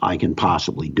as I can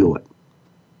possibly do it.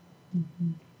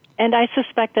 And I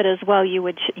suspect that as well, you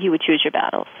would choose your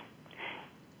battles.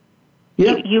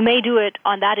 Yeah. You may do it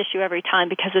on that issue every time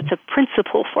because it's a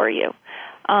principle for you.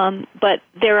 But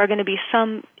there are going to be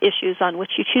some issues on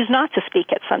which you choose not to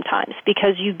speak at sometimes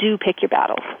because you do pick your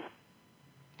battles.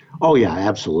 Oh, yeah,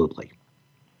 absolutely.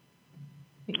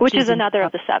 Which is another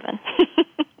of the 7.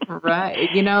 Right.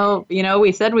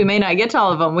 We said we may not get to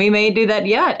all of them. We may do that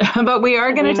yet, but we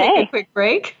are going to take a quick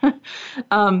break.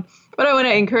 What I want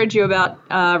to encourage you about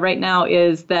right now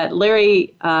is that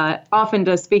Larry often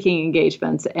does speaking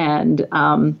engagements, and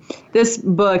this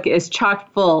book is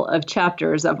chock full of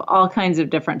chapters of all kinds of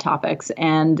different topics.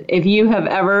 And if you have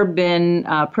ever been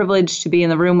privileged to be in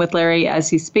the room with Larry as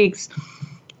he speaks,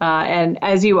 and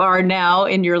as you are now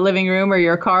in your living room or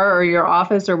your car or your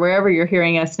office or wherever you're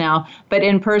hearing us now, but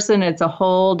in person, it's a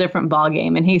whole different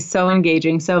ballgame, and he's so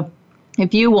engaging. So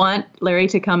if you want Larry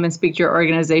to come and speak to your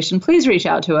organization, please reach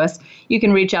out to us. You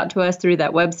can reach out to us through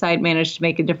that website,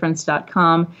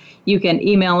 managetomakeadifference.com. You can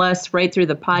email us right through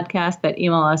the podcast, that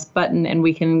email us button, and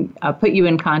we can put you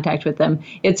in contact with them.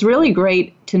 It's really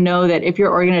great to know that if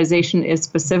your organization is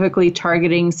specifically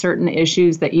targeting certain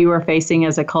issues that you are facing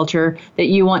as a culture that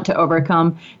you want to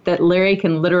overcome, that Larry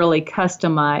can literally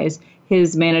customize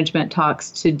his management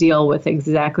talks to deal with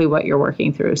exactly what you're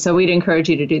working through. So we'd encourage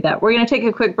you to do that. We're going to take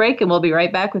a quick break, and we'll be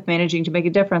right back with Managing to Make a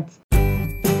Difference.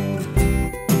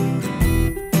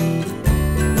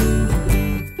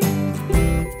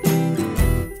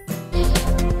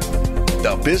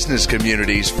 The business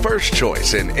community's first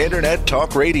choice in Internet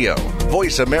Talk Radio.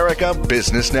 Voice America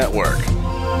Business Network.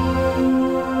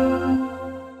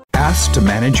 Asked to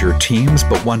manage your teams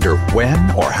but wonder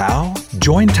when or how?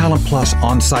 Join Talent Plus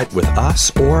on-site with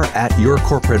us or at your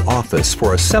corporate office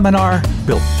for a seminar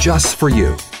built just for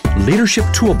you. Leadership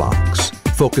Toolbox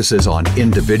focuses on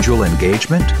individual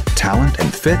engagement, talent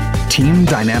and fit, team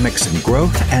dynamics and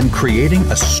growth, and creating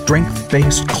a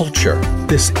strength-based culture.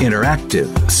 This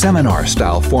interactive,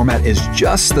 seminar-style format is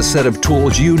just the set of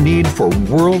tools you need for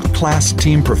world-class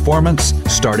team performance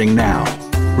starting now.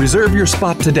 Reserve your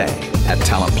spot today at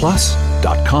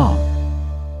talentplus.com.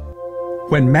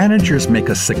 When managers make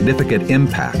a significant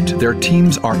impact, their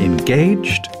teams are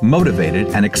engaged, motivated,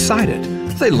 and excited.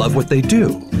 They love what they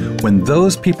do. When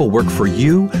those people work for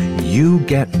you, you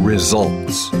get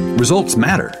results. Results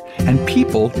matter, and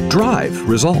people drive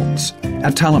results.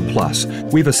 At Talent Plus,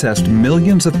 we've assessed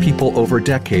millions of people over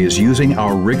decades using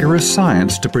our rigorous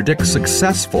science to predict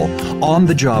successful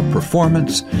on-the-job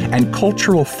performance and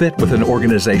cultural fit with an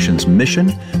organization's mission,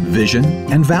 vision,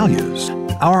 and values.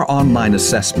 Our online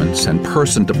assessments and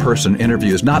person-to-person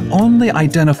interviews not only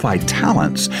identify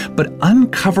talents, but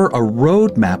uncover a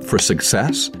roadmap for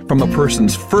success from a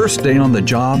person's first day on the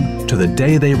job to the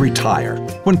day they retire.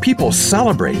 When people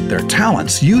celebrate their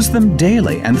talents, use them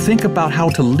daily, and think about how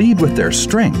to lead with their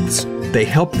strengths, they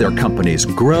help their companies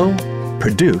grow,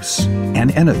 produce, and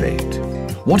innovate.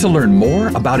 Want to learn more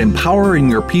about empowering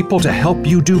your people to help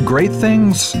you do great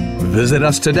things? Visit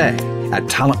us today at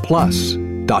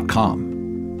talentplus.com.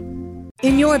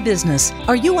 In your business,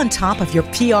 are you on top of your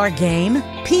PR game?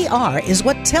 PR is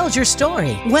what tells your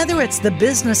story. Whether it's the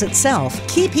business itself,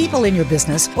 key people in your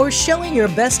business, or showing your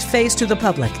best face to the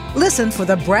public. Listen for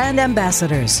the Brand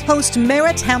Ambassadors. Host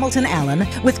Merritt Hamilton Allen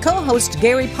with co-host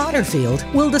Gary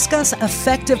Potterfield will discuss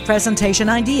effective presentation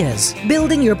ideas,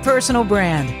 building your personal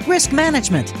brand, risk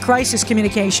management, crisis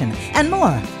communication, and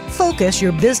more. Focus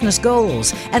your business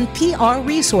goals and PR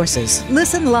resources.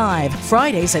 Listen live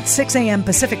Fridays at 6 a.m.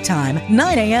 Pacific Time,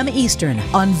 9 a.m. Eastern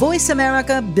on Voice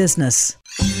America Business.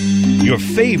 Your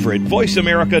favorite Voice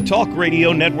America Talk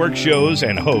Radio Network shows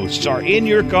and hosts are in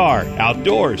your car,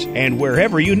 outdoors, and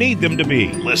wherever you need them to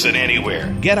be. Listen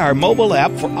anywhere. Get our mobile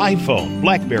app for iPhone,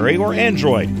 BlackBerry, or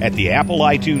Android at the Apple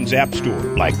iTunes App Store,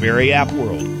 BlackBerry App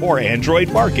World, or Android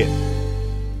Market.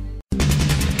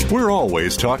 We're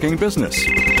always talking business.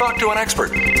 Talk to an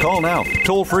expert. Call now,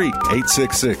 toll free,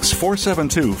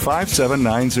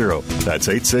 866-472-5790. That's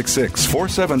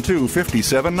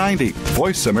 866-472-5790.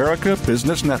 Voice America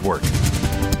Business Network.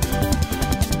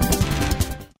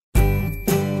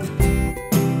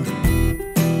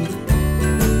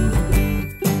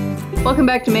 Welcome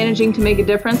back to Managing to Make a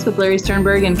Difference with Larry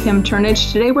Sternberg and Kim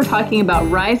Turnage. Today we're talking about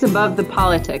Rise Above the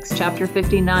Politics, Chapter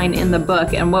 59 in the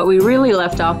book. And what we really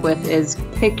left off with is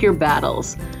pick your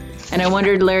battles. And I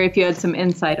wondered, Larry, if you had some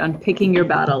insight on picking your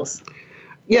battles.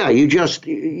 Yeah, you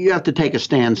have to take a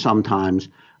stand sometimes,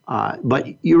 but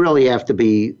you really have to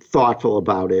be thoughtful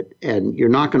about it. And you're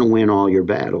not going to win all your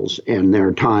battles. And there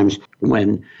are times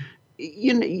when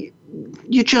you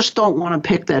just don't want to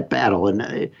pick that battle.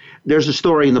 And there's a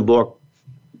story in the book,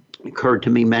 occurred to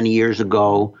me many years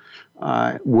ago,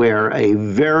 where a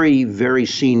very, very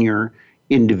senior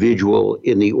individual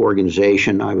in the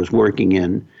organization I was working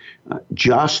in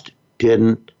just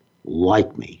didn't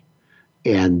like me.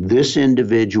 And this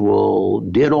individual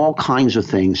did all kinds of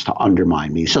things to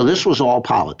undermine me. So this was all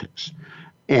politics.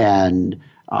 And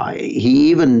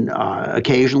he even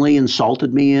occasionally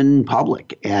insulted me in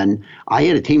public. And I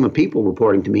had a team of people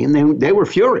reporting to me, and they were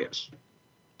furious.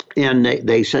 And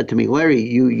they said to me, Larry,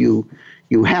 you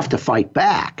have to fight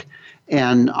back.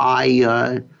 And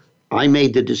I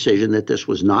made the decision that this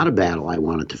was not a battle I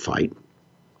wanted to fight.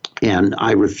 And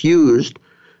I refused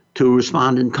to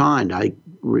respond in kind. I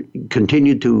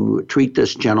continued to treat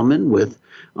this gentleman with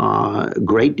a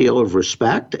great deal of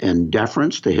respect and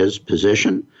deference to his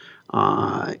position.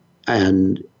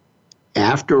 And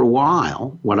after a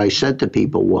while, what I said to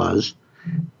people was,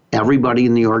 everybody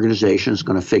in the organization is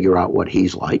going to figure out what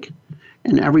he's like,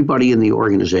 and everybody in the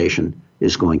organization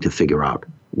is going to figure out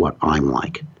what I'm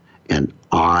like. And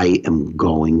I am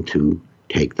going to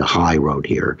take the high road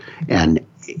here. And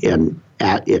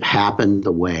it happened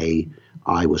the way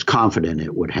I was confident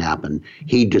it would happen.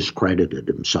 He discredited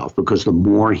himself, because the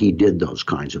more he did those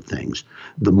kinds of things,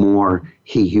 the more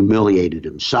he humiliated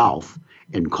himself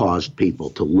and caused people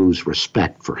to lose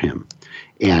respect for him.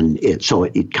 And it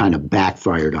kind of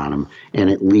backfired on him. And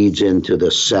it leads into the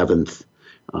seventh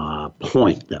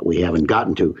point that we haven't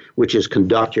gotten to, which is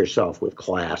conduct yourself with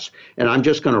class. And I'm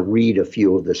just going to read a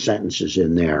few of the sentences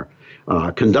in there.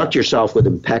 Conduct yourself with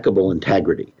impeccable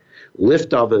integrity.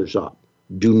 Lift others up.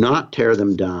 Do not tear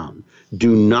them down.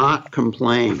 Do not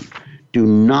complain. Do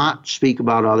not speak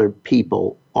about other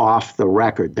people off the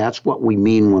record. That's what we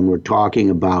mean when we're talking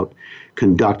about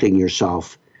conducting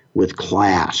yourself with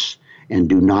class. And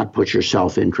do not put your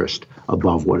self-interest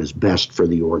above what is best for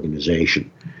the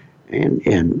organization.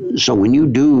 And so when you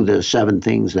do the 7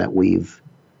 things that we've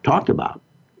talked about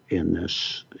in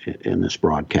this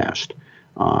broadcast,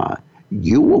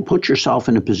 you will put yourself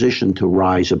in a position to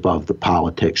rise above the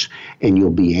politics, and you'll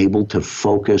be able to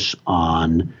focus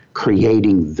on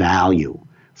creating value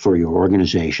for your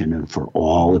organization and for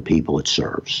all the people it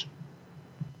serves.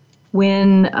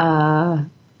 when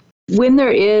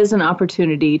there is an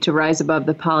opportunity to rise above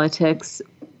the politics,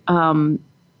 and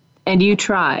you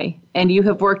try, and you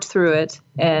have worked through it,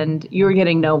 and you're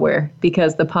getting nowhere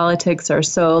because the politics are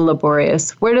so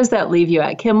laborious, where does that leave you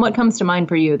at? Kim, what comes to mind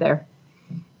for you there?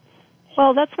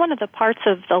 Well, that's one of the parts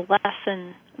of the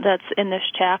lesson that's in this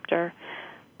chapter.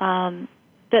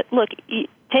 That, look,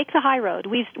 take the high road.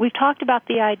 We've talked about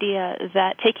the idea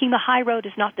that taking the high road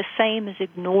is not the same as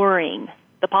ignoring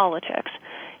the politics.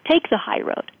 Take the high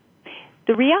road.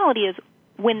 The reality is,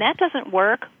 when that doesn't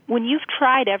work, when you've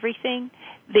tried everything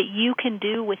that you can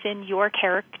do within your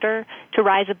character to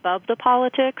rise above the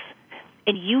politics,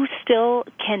 and you still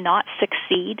cannot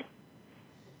succeed,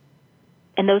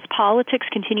 and those politics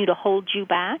continue to hold you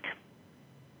back,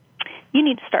 you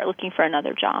need to start looking for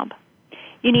another job.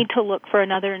 You need to look for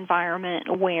another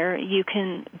environment where you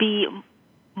can be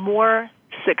more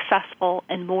successful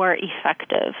and more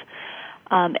effective,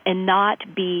 and not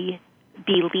be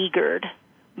beleaguered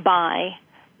by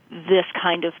this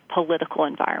kind of political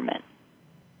environment.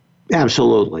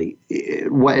 Absolutely.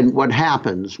 What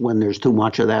happens when there's too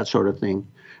much of that sort of thing,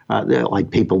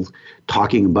 like people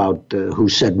talking about who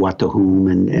said what to whom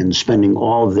and spending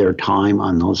all of their time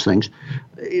on those things,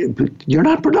 you're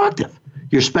not productive.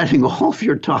 You're spending all of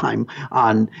your time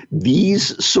on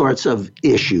these sorts of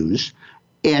issues,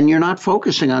 and you're not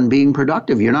focusing on being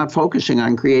productive. You're not focusing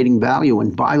on creating value.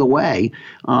 And by the way,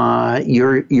 what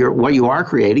you are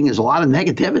creating is a lot of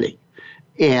negativity,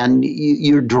 and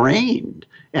you're drained.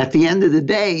 At the end of the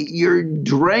day, you're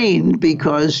drained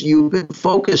because you've been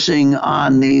focusing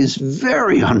on these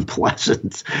very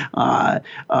unpleasant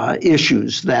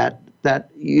issues that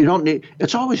you don't need.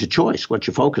 It's always a choice what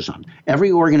you focus on.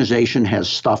 Every organization has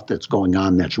stuff that's going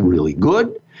on that's really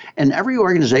good, and every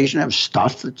organization has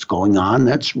stuff that's going on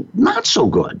that's not so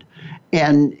good.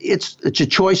 And it's a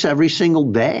choice every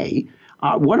single day.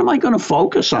 What am I going to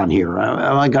focus on here?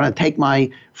 Am I going to take my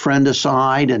friend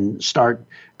aside and start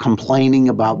complaining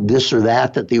about this or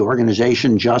that the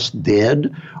organization just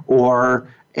did? Or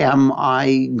am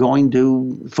I going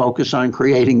to focus on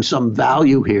creating some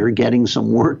value here, getting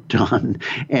some work done,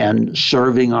 and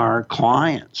serving our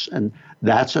clients? And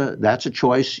that's a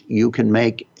choice you can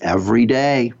make every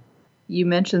day. You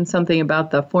mentioned something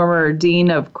about the former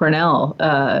dean of Cornell,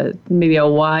 maybe a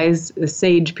wise,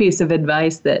 sage piece of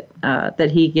advice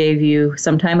that he gave you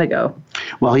some time ago.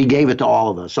 Well, he gave it to all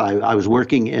of us. I was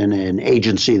working in an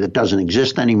agency that doesn't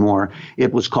exist anymore.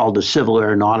 It was called the Civil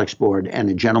Aeronautics Board, and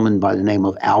a gentleman by the name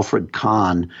of Alfred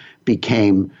Kahn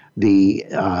became the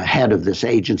head of this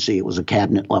agency. It was a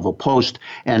cabinet-level post,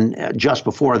 and just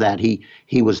before that,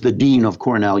 he was the dean of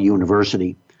Cornell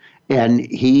University. And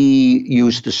he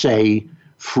used to say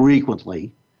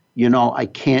frequently, I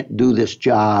can't do this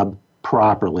job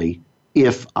properly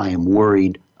if I am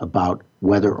worried about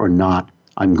whether or not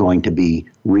I'm going to be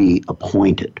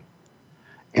reappointed.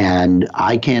 And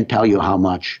I can't tell you how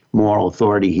much moral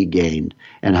authority he gained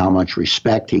and how much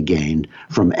respect he gained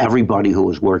from everybody who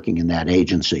was working in that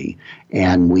agency.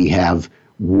 And we have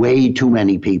way too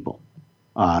many people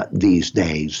these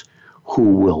days who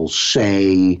will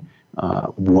say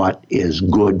what is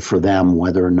good for them,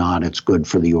 whether or not it's good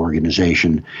for the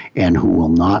organization, and who will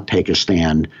not take a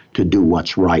stand to do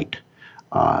what's right.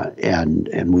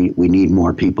 And we need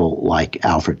more people like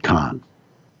Alfred Kahn.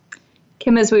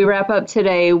 Kim, as we wrap up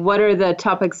today, what are the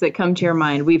topics that come to your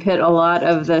mind? We've hit a lot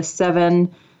of the 7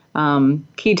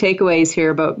 key takeaways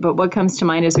here, but what comes to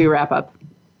mind as we wrap up?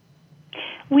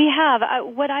 We have.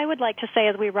 What I would like to say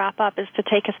as we wrap up is to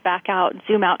take us back out and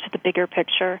zoom out to the bigger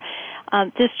picture.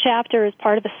 This chapter is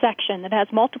part of a section that has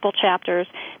multiple chapters,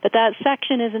 but that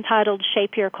section is entitled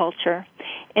Shape Your Culture.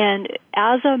 And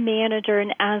as a manager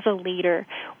and as a leader,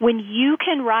 when you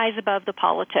can rise above the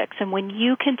politics and when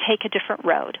you can take a different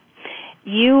road,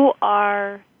 you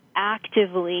are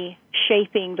actively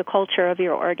shaping the culture of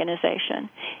your organization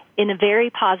in a very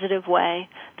positive way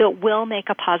that will make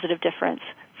a positive difference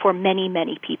for many,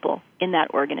 many people in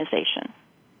that organization.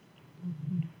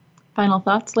 Final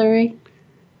thoughts, Larry?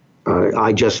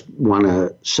 I just want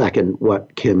to second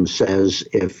what Kim says.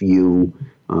 If you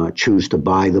choose to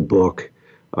buy the book,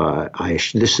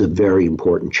 this is a very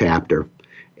important chapter,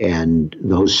 and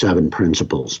those 7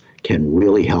 principles can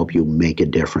really help you make a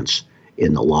difference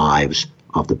in the lives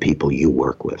of the people you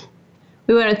work with.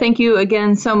 We want to thank you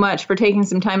again so much for taking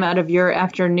some time out of your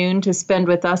afternoon to spend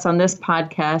with us on this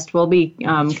podcast. We'll be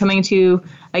coming to you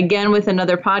again with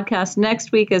another podcast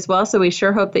next week as well, so we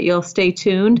sure hope that you'll stay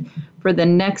tuned for the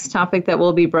next topic that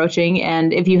we'll be broaching.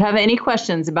 And if you have any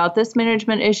questions about this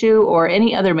management issue or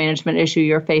any other management issue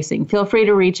you're facing, feel free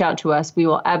to reach out to us. We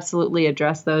will absolutely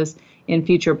address those in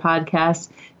future podcasts.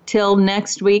 Till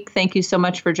next week, thank you so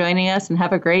much for joining us and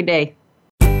have a great day.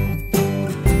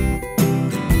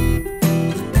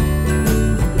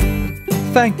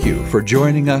 Thank you for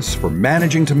joining us for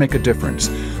Managing to Make a Difference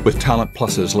with Talent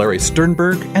Plus's Larry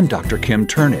Sternberg and Dr. Kim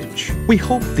Turnage. We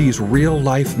hope these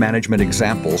real-life management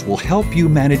examples will help you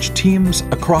manage teams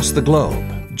across the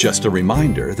globe. Just a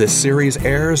reminder, this series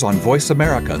airs on Voice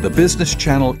America, the business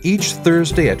channel, each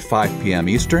Thursday at 5 p.m.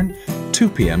 Eastern, 2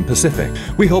 p.m. Pacific.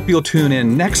 We hope you'll tune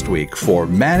in next week for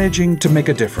Managing to Make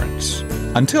a Difference.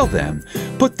 Until then,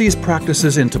 put these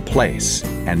practices into place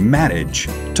and manage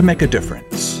to make a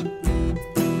difference.